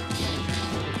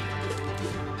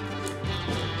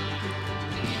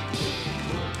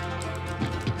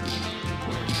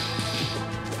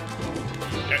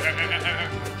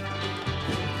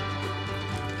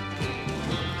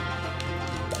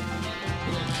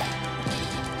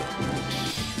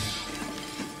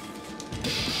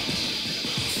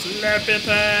 Slap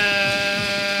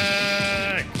attack!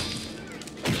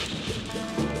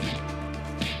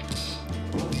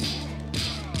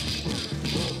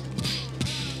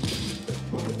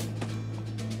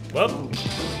 Whoop!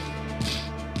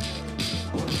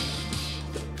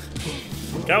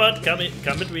 Come on,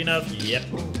 come between us. Yep.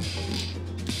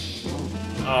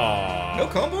 Aww. No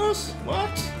combos?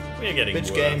 What? We're getting Which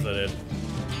worse game? at it.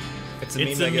 It's a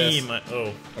It's meme, a I guess. meme.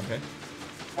 Oh. Okay.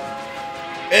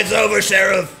 It's over,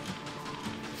 Sheriff!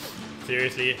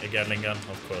 Seriously? A Gatling gun?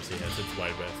 Of course he has. It's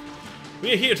Wild West.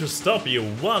 We're here to stop you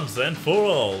once and for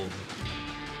all.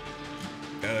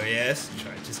 Oh yes,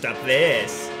 try to stop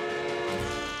this.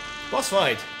 Boss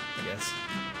fight, I guess.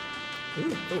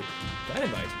 Ooh,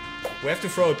 dynamite. We have to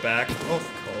throw it back. Of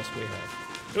course we have.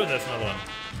 Good, that's another one.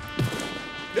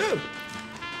 Go!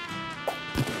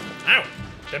 Ow!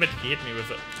 Damn it, he hit me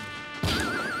with it.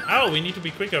 Ow, we need to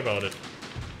be quicker about it.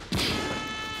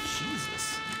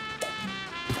 Jesus.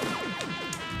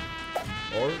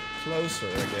 Or closer,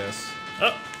 I guess.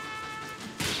 Oh!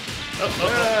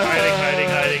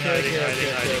 Hiding.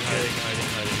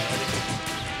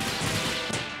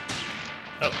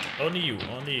 Oh, only you.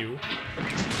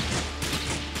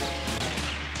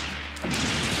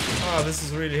 Oh, this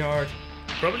is really hard.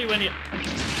 Probably when you...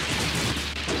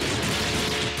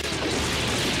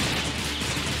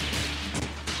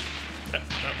 No.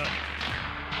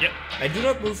 Yep. I do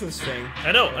not move this thing.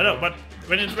 I know, but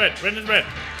when it's red,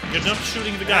 you're not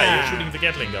shooting the guy, you're shooting the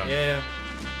Gatling gun. Yeah.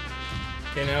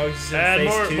 Okay, now he's in And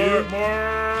phase 2.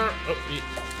 more. Oh,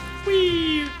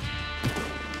 whee.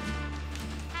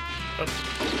 Oh.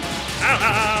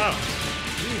 Ow.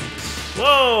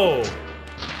 Whoa!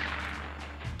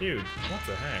 Dude, what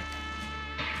the heck?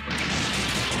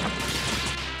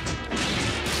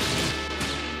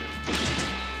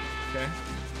 Okay.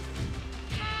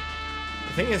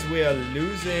 The thing is, we are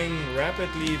losing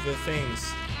rapidly the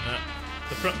things.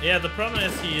 The problem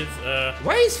is he is,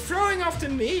 Why is throwing after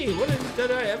me? What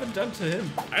did I ever done to him?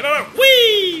 I don't know.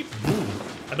 Whee!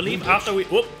 I believe after we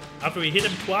hit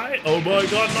him twice. Oh my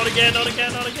god, not again.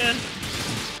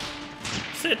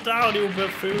 Sit down, you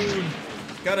buffoon.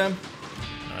 Got him.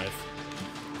 Nice.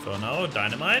 So now,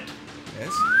 dynamite.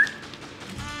 Yes.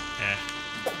 Eh.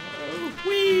 Oh,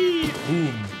 whee!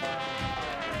 Boom.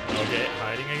 Okay,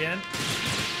 hiding again.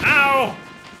 Ow!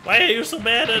 Why are you so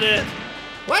bad at it?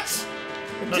 What?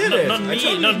 I Not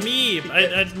me.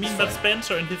 I mean that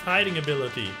Spencer and his hiding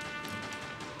ability.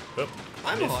 Oh,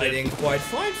 I'm missed it. hiding quite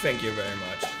fine, thank you very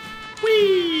much.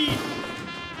 Whee!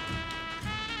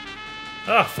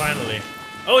 Ah, finally.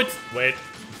 Oh, it's... Wait.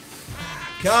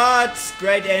 Cut!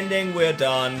 Great ending, we're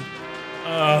done.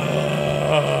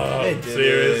 Oh, It did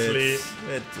seriously?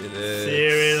 It did it.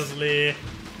 Seriously?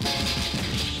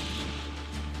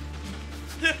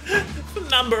 The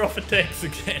number of attacks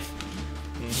again.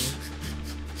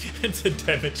 It's a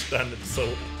damage done, it's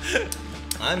so...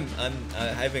 I'm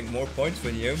having more points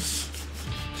than you.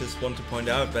 Just want to point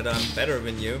out that I'm better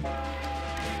than you.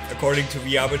 According to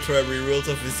the arbitrary rules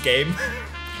of this game.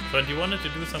 But you wanted to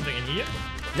do something in here?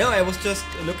 No, I was just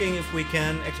looking if we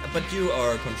can. But you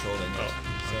are controlling it. Oh,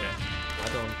 So okay. I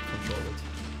don't control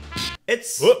it.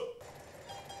 It's. Whoop.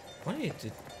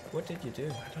 What did you do?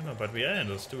 I don't know, but we are in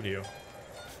the studio.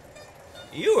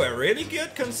 You were really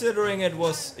good considering it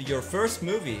was your first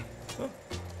movie. Huh.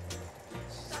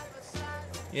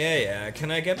 Yeah.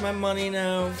 Can I get my money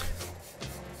now?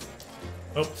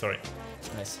 Oh, sorry.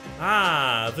 Nice.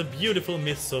 Ah, the beautiful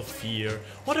Miss Sophia.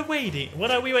 What are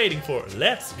we waiting for?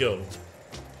 Let's go.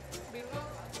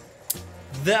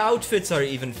 The outfits are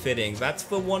even fitting. That's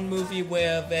the one movie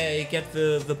where they get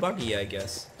the buggy, I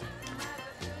guess.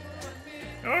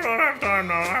 I don't have time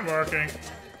now, I'm working.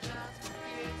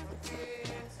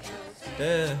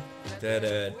 Da, da,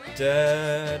 da,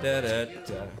 da, da, da,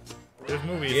 da. This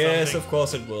movie is Yes, something. of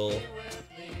course it will.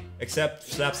 Except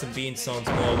Slaps and Beans sounds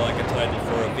more like a title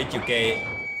for a video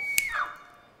game.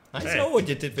 I Hey. saw what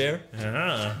you did there.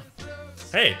 Ah.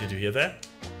 Hey, did you hear that?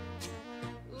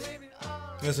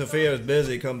 Miss Sophia is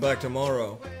busy, come back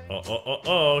tomorrow.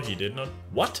 Oh, he did not.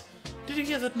 What? Did you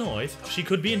hear that noise? She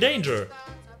could be in danger.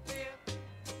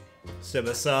 Step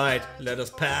aside, let us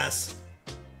pass.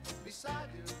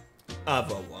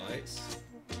 Otherwise.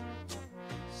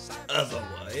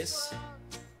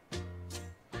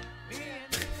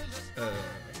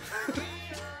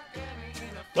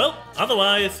 Well,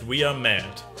 otherwise, we are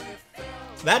mad.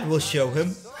 That will show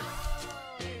him.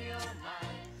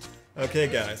 Okay,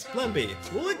 guys, plan B.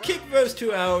 We'll kick those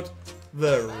two out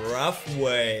the rough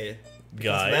way.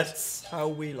 Because Guys? that's how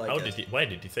we like it. Why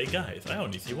did you say guys? I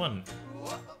only see one.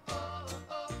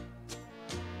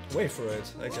 Wait for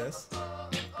it, I guess.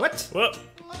 What? Well,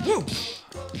 Woo!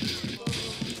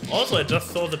 also, I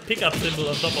just saw the pickup symbol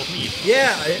on top of me.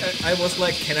 Yeah, I was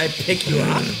like, can I pick you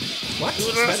up? What? Do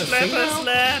Is the that a thing now?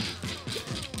 slap.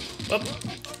 Up.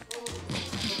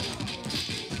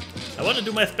 I want to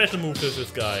do my special move with this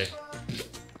guy.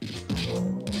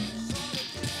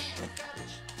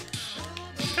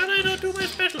 Can I not do my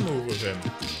special move with him?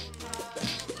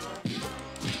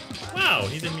 Wow,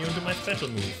 he's immune to my special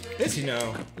move. Is he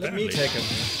now? Let me Apparently. take him.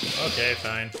 Okay,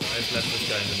 fine. I slapped this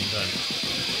guy in the meantime.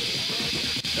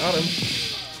 Got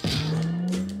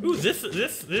him. Ooh,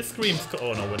 this screams.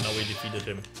 Oh no, now we defeated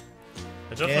him.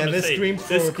 I just Yeah, want to this say screams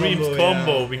this for a screams combo,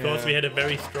 combo yeah, because yeah. we had a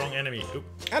very strong enemy. Ooh.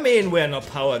 I mean, we're not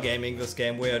power gaming this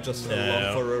game. We are just No.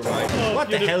 along for a ride. Oh, What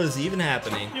the beautiful. hell is even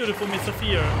happening? Beautiful Miss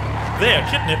Sophia. They're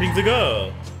kidnapping the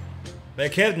girl. They're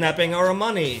kidnapping our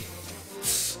money.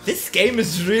 This game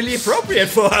is really appropriate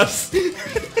for us. It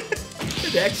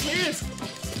actually is.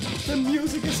 The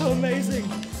music is so amazing.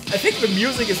 I think the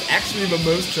music is actually the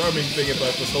most charming thing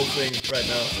about this whole thing right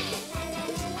now.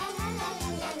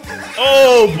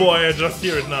 Oh boy, I just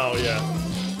hear it now, yeah.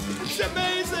 It's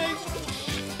amazing.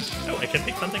 Oh, I can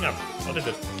pick something up. What is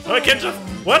it? Oh, I can just...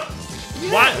 What?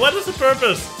 Why? What is the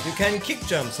purpose? You can kick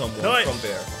jump someone No, from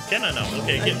there. Can I now?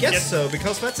 Okay, I guess so,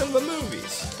 because that's in the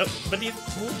movies. Oh, but he...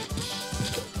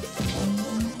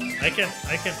 I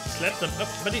can slap them up,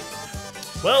 but he...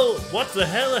 Well, what the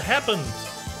hell happened?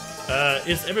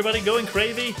 Is everybody going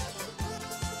crazy?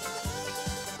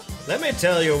 Let me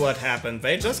tell you what happened.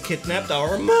 They just kidnapped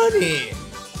our money.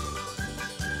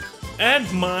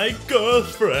 And my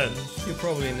girlfriend. You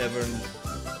probably never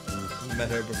met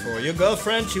her before. Your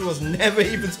girlfriend, she was never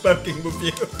even spoken with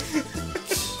you.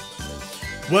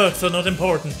 Words are not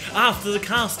important. After the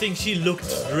casting, she looked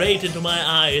straight into my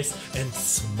eyes and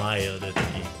smiled at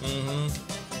me.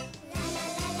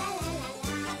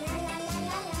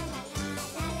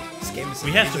 This game is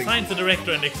We have to amazing. find the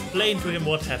director and explain to him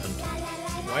what happened.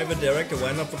 Why the director?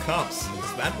 Why not the cops?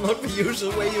 Is that not the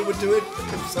usual way you would do it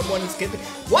if someone is kidnapped?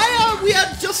 Why are we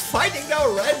just fighting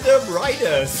our random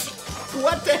writers?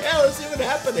 What the hell is even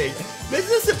happening? This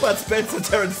is a Bud Spencer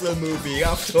Terrence Hill movie,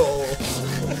 after all.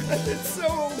 It's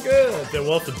so good. There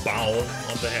was a bow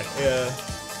on the head. Yeah.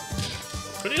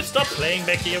 Could you stop playing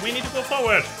back here? We need to go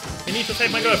forward. We need to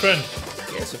save my girlfriend.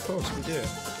 Yes, of course we do.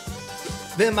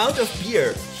 The amount of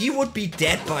beer, he would be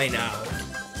dead by now.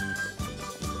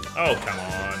 Oh, come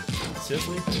on.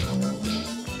 Seriously?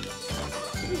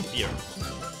 Here.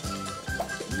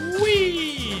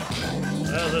 Whee!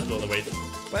 Oh, that was a waste.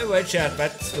 By the way, chat,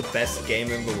 that's the best game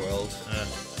in the world.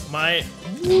 My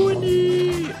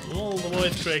Woody! Oh, the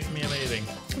voice cracks me amazing.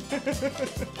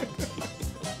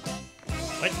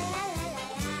 What?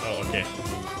 Oh, okay.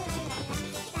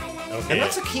 I'm Okay.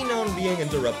 not so keen on being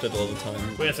interrupted all the time.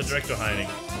 Where's the director hiding?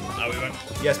 Are we going?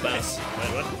 Yes, boss.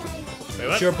 Wait, what? Wait,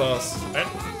 what? Sure, boss. What?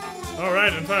 All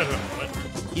right, in front of him. What?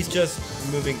 He's just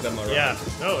moving them around. Yeah.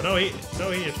 No, he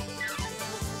is.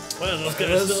 Well, those guys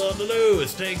Yes. still on the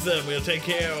loose. Take them. We'll take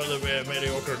care of the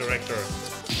mediocre director.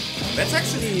 That's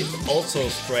actually also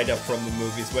straight up from the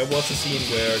movies. There was a scene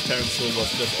where Terence Hill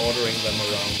was just ordering them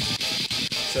around.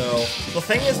 So, the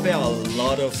thing is, there are a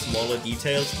lot of smaller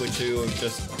details which you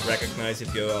just recognize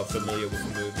if you are familiar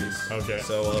with the movies. Okay.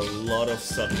 So, a lot of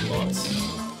subtle plots.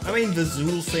 I mean, the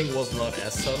Zool thing was not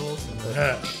as subtle, but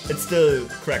it still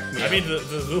cracked me up. I mean, the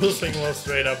Zool thing was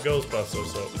straight up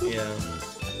Ghostbusters, so. Yeah.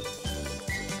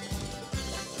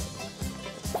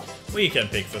 We can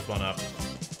pick this one up.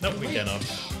 No, we cannot.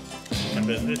 Can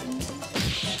visit it.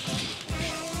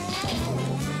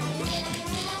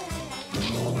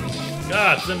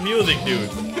 God, the music, dude.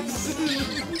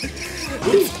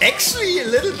 It's actually a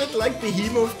little bit like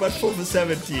Behemoth, but for the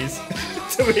 70s,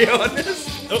 to be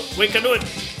honest. Oh, we can do it.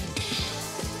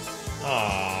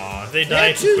 Aw, they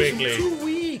died too quickly. Too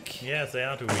weak. Yes, they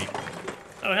are too weak.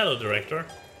 Oh, hello, director.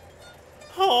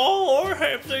 Oh,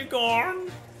 have they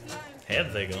gone?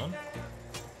 Have they gone?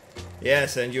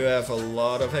 Yes, and you have a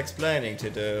lot of explaining to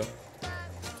do.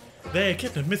 They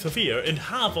kidnapped Miss Sophia, and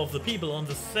half of the people on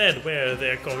the set were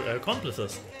their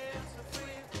accomplices.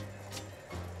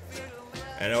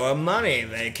 And our money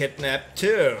they kidnapped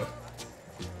too.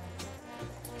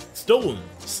 Stolen.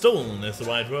 Stolen is the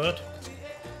right word.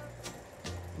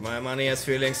 My money has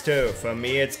feelings too. For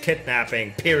me it's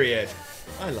kidnapping, period.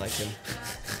 I like him.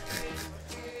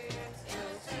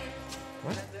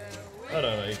 What? I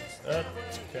don't know.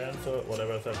 Cancel.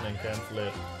 Whatever's happening, cancel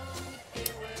it.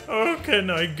 Oh, can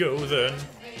I go then?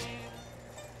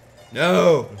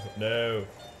 No! No.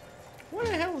 What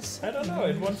the hell is... I don't know.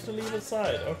 It wants to leave its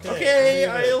side. Okay. Okay,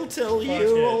 leave it. I'll tell Fuck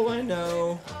you it. all I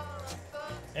know.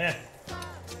 Eh.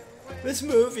 This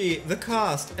movie, the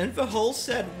cast, and the whole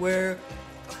set were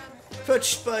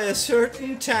pitched by a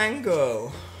certain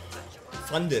Tango.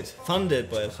 Funded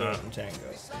by a certain Tango.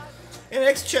 In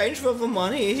exchange for the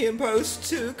money, he imposed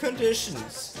two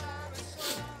conditions.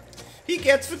 He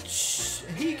gets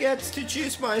to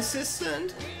choose my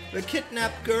assistant, the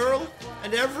kidnapped girl,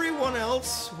 and everyone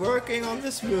else working on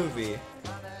this movie.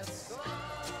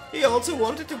 He also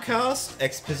wanted to cast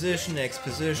exposition.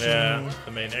 Yeah,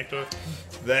 the main actor.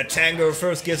 The Tango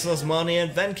first gives us money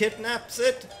and then kidnaps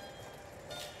it.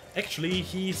 Actually,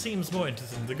 he seems more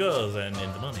interested in the girl than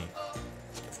in the money.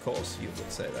 Of course, you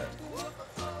would say that.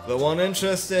 The one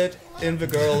interested in the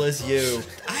girl is you.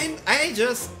 I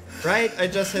just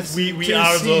have We two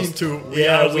are scenes. those two. We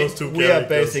are those two We are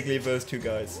characters. basically those two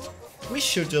guys. We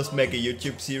should just make a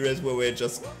YouTube series where we're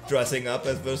just dressing up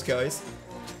as those guys.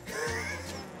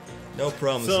 No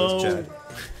promises, Chad.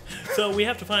 So we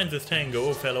have to find this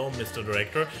Tango, fellow Mr.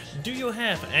 Director. Do you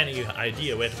have any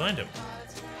idea where to find him?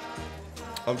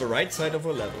 On the right side of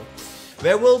our level.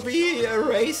 There will be a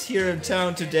race here in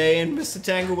town today, and Mr.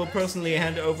 Tango will personally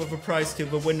hand over the prize to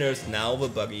the winners. Now the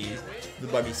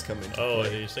buggies come into Oh,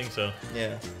 play. you think so?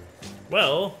 Yeah,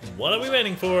 Well, what are we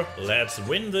waiting for? Let's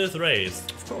win this race.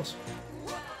 of course.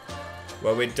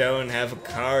 Well, we don't have a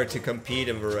car to compete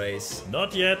in the race.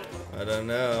 Not yet. I don't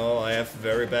know, I have a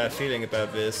very bad feeling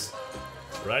about this.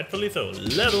 Rightfully so.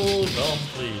 Level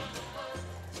complete.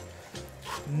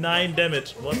 9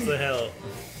 damage. What the hell?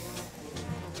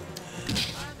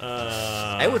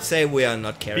 I would say we are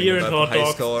not caring Beer and about hot the high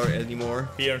dogs. score anymore.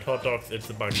 Beer and hot dogs, it's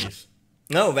the buggies.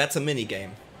 No, that's a mini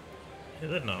game.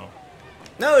 Is it now?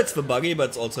 No, it's the buggy, but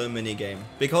it's also a mini game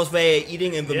because they're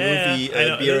eating in the movie I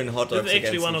know. beer and hot dogs It's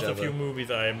actually against one each of the other. few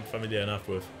movies I am familiar enough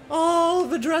with. Oh,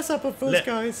 the dress up of those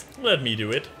guys. Let me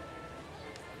do it.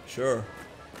 Sure.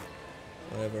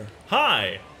 Whatever.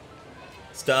 Hi!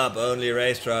 Stop, only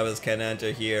race drivers can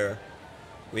enter here.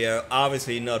 We are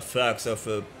obviously not thugs of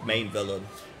the main villain.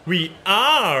 We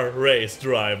are race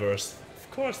drivers.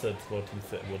 Of course that's what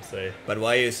he would say. But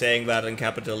why are you saying that in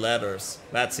capital letters?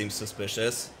 That seems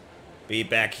suspicious. Be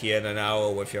back here in an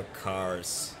hour with your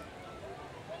cars.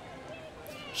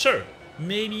 Sure.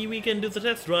 Maybe we can do the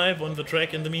test drive on the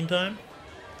track in the meantime?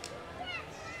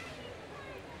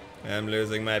 I'm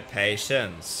losing my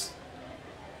patience.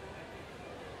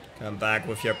 Come back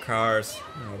with your cars.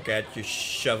 I'll get you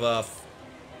shove off.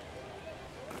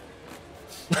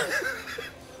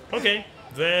 Okay,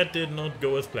 that did not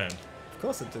go as planned. Of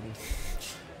course it didn't.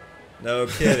 No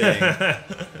kidding.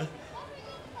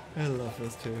 I love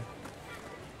this too.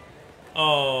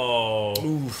 Oh.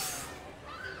 Oof.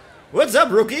 What's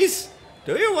up, rookies?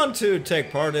 Do you want to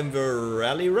take part in the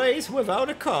rally race without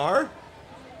a car?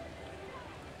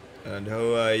 And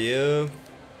who are you?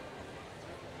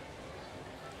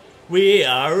 We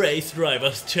are race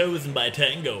drivers chosen by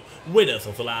Tango, winners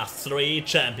of the last 3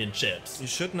 championships. You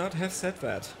should not have said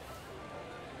that.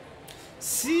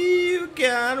 See you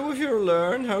again with your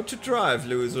learn how to drive,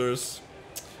 losers.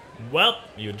 Well,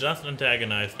 you just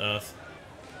antagonized us.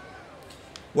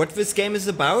 what this game is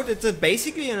about. It's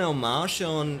basically an homage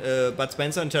on Bud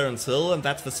Spencer and Terence Hill, and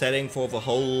that's the setting for the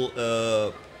whole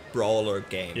brawler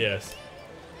game. Yes.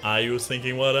 Are you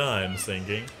thinking what I'm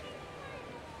thinking?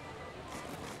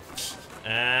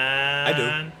 And I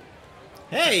do.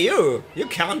 Hey, you! You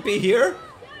can't be here?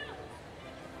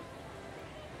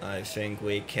 I think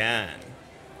we can.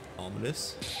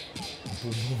 Ominous.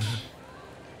 Even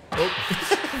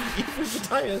the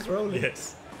tires rolling.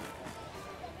 Yes.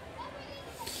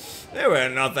 They were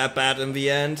not that bad in the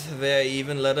end. They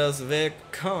even let us their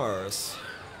cars.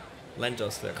 Lent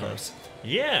us their cars.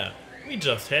 Yeah, we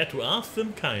just had to ask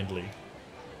them kindly.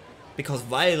 Because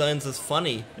violence is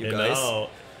funny, you You guys. know.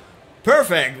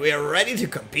 Perfect, we are ready to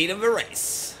compete in the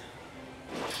race.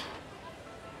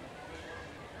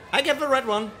 I get the red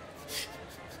one.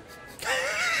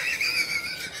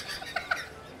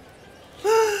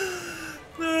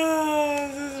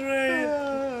 This is great.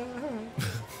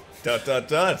 Dot dot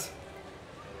dot.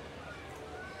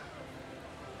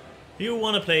 You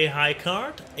wanna play high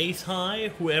card? Ace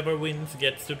high, whoever wins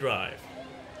gets to drive.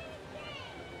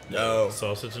 No.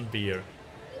 Sausage and beer.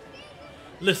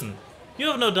 Listen, you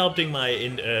have no doubting my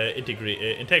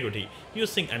integrity. You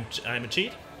think I'm a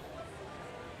cheat?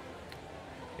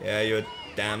 Yeah, you're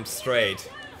damn straight.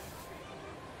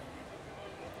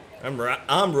 I'm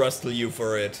rustle you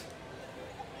for it.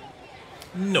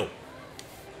 No.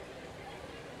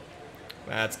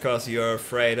 That's cause you're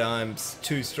afraid I'm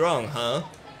too strong, huh?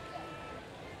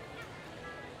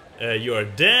 You're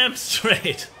damn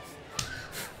straight.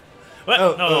 What?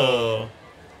 Oh, No. oh.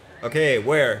 Okay,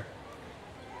 where?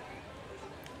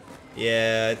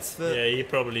 Yeah, it's the... Yeah, he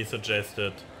probably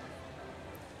suggested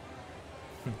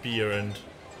beer and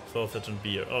sausage and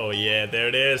beer. Oh yeah, there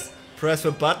it is. Press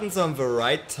the buttons on the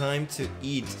right time to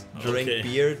eat. Drink Okay.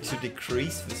 beer to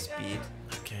decrease the speed.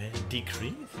 Okay,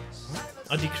 decrease?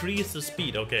 Oh, decrease the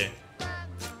speed, okay.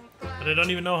 But I don't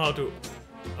even know how to...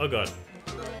 Oh god.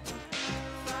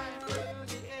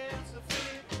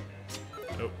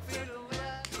 Oh.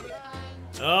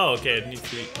 Oh, okay, it needs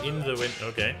to be in the wind,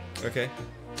 okay. Okay.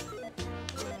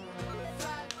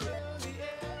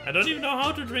 I don't even know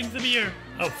how to drink the beer.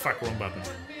 Oh fuck, wrong button.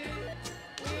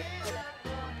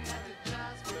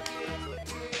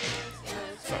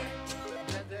 Fuck.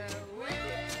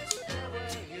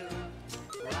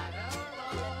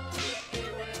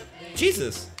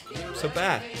 Jesus, so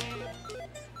bad.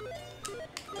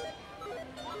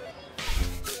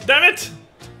 Damn it!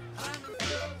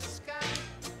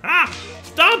 Ah!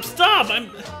 Stop! Stop!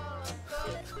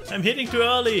 I'm hitting too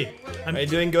early. Are you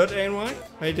doing good, ANY?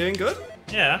 Are you doing good?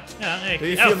 Yeah. Hey. Do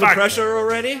you Oh, feel the fuck. pressure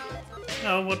already?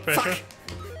 No, what pressure?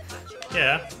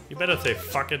 Yeah, you better say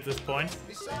fuck at this point.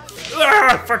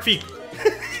 Ah, fuck feet.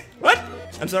 What?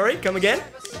 I'm sorry, come again?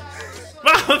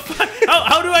 Ah, fuck.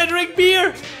 How do I drink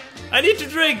beer? I need to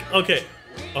drink. Okay.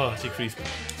 Oh, decrease.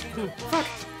 Oh, fuck.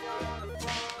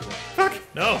 Fuck.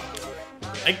 No.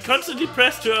 I constantly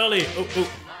press too early. Oh.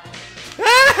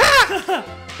 Ah!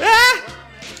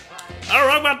 Oh,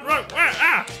 wrong button. Wrong.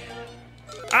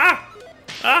 Ah.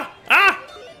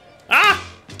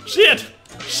 Shit.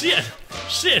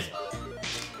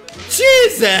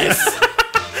 Jesus!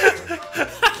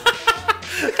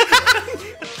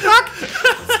 Fuck!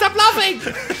 Stop laughing!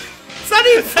 It's not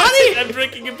even funny! I'm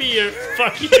drinking a beer.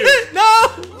 Fuck you. No!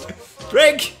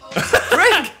 Drink!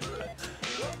 Drink!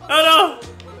 Oh no.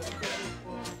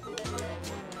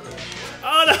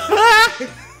 Oh no.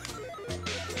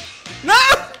 No!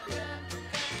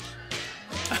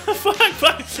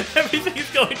 Fuck. Everything is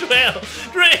going to hell.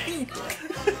 Drink.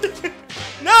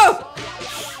 No!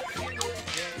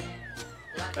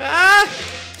 Ah!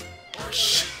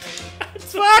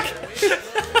 Fuck!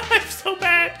 I'm so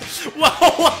bad.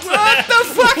 Whoa, what The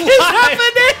fuck is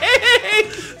happening?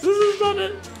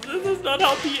 This is not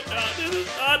how beer. This is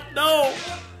not. No.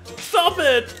 Stop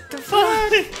it. The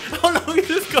fuck? How long is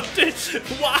this going to?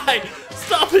 Why?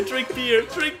 Stop it. Drink beer,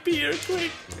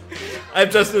 quick. I'm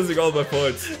just losing all my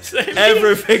points. Same here.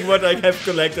 Everything what I have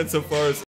collected so far is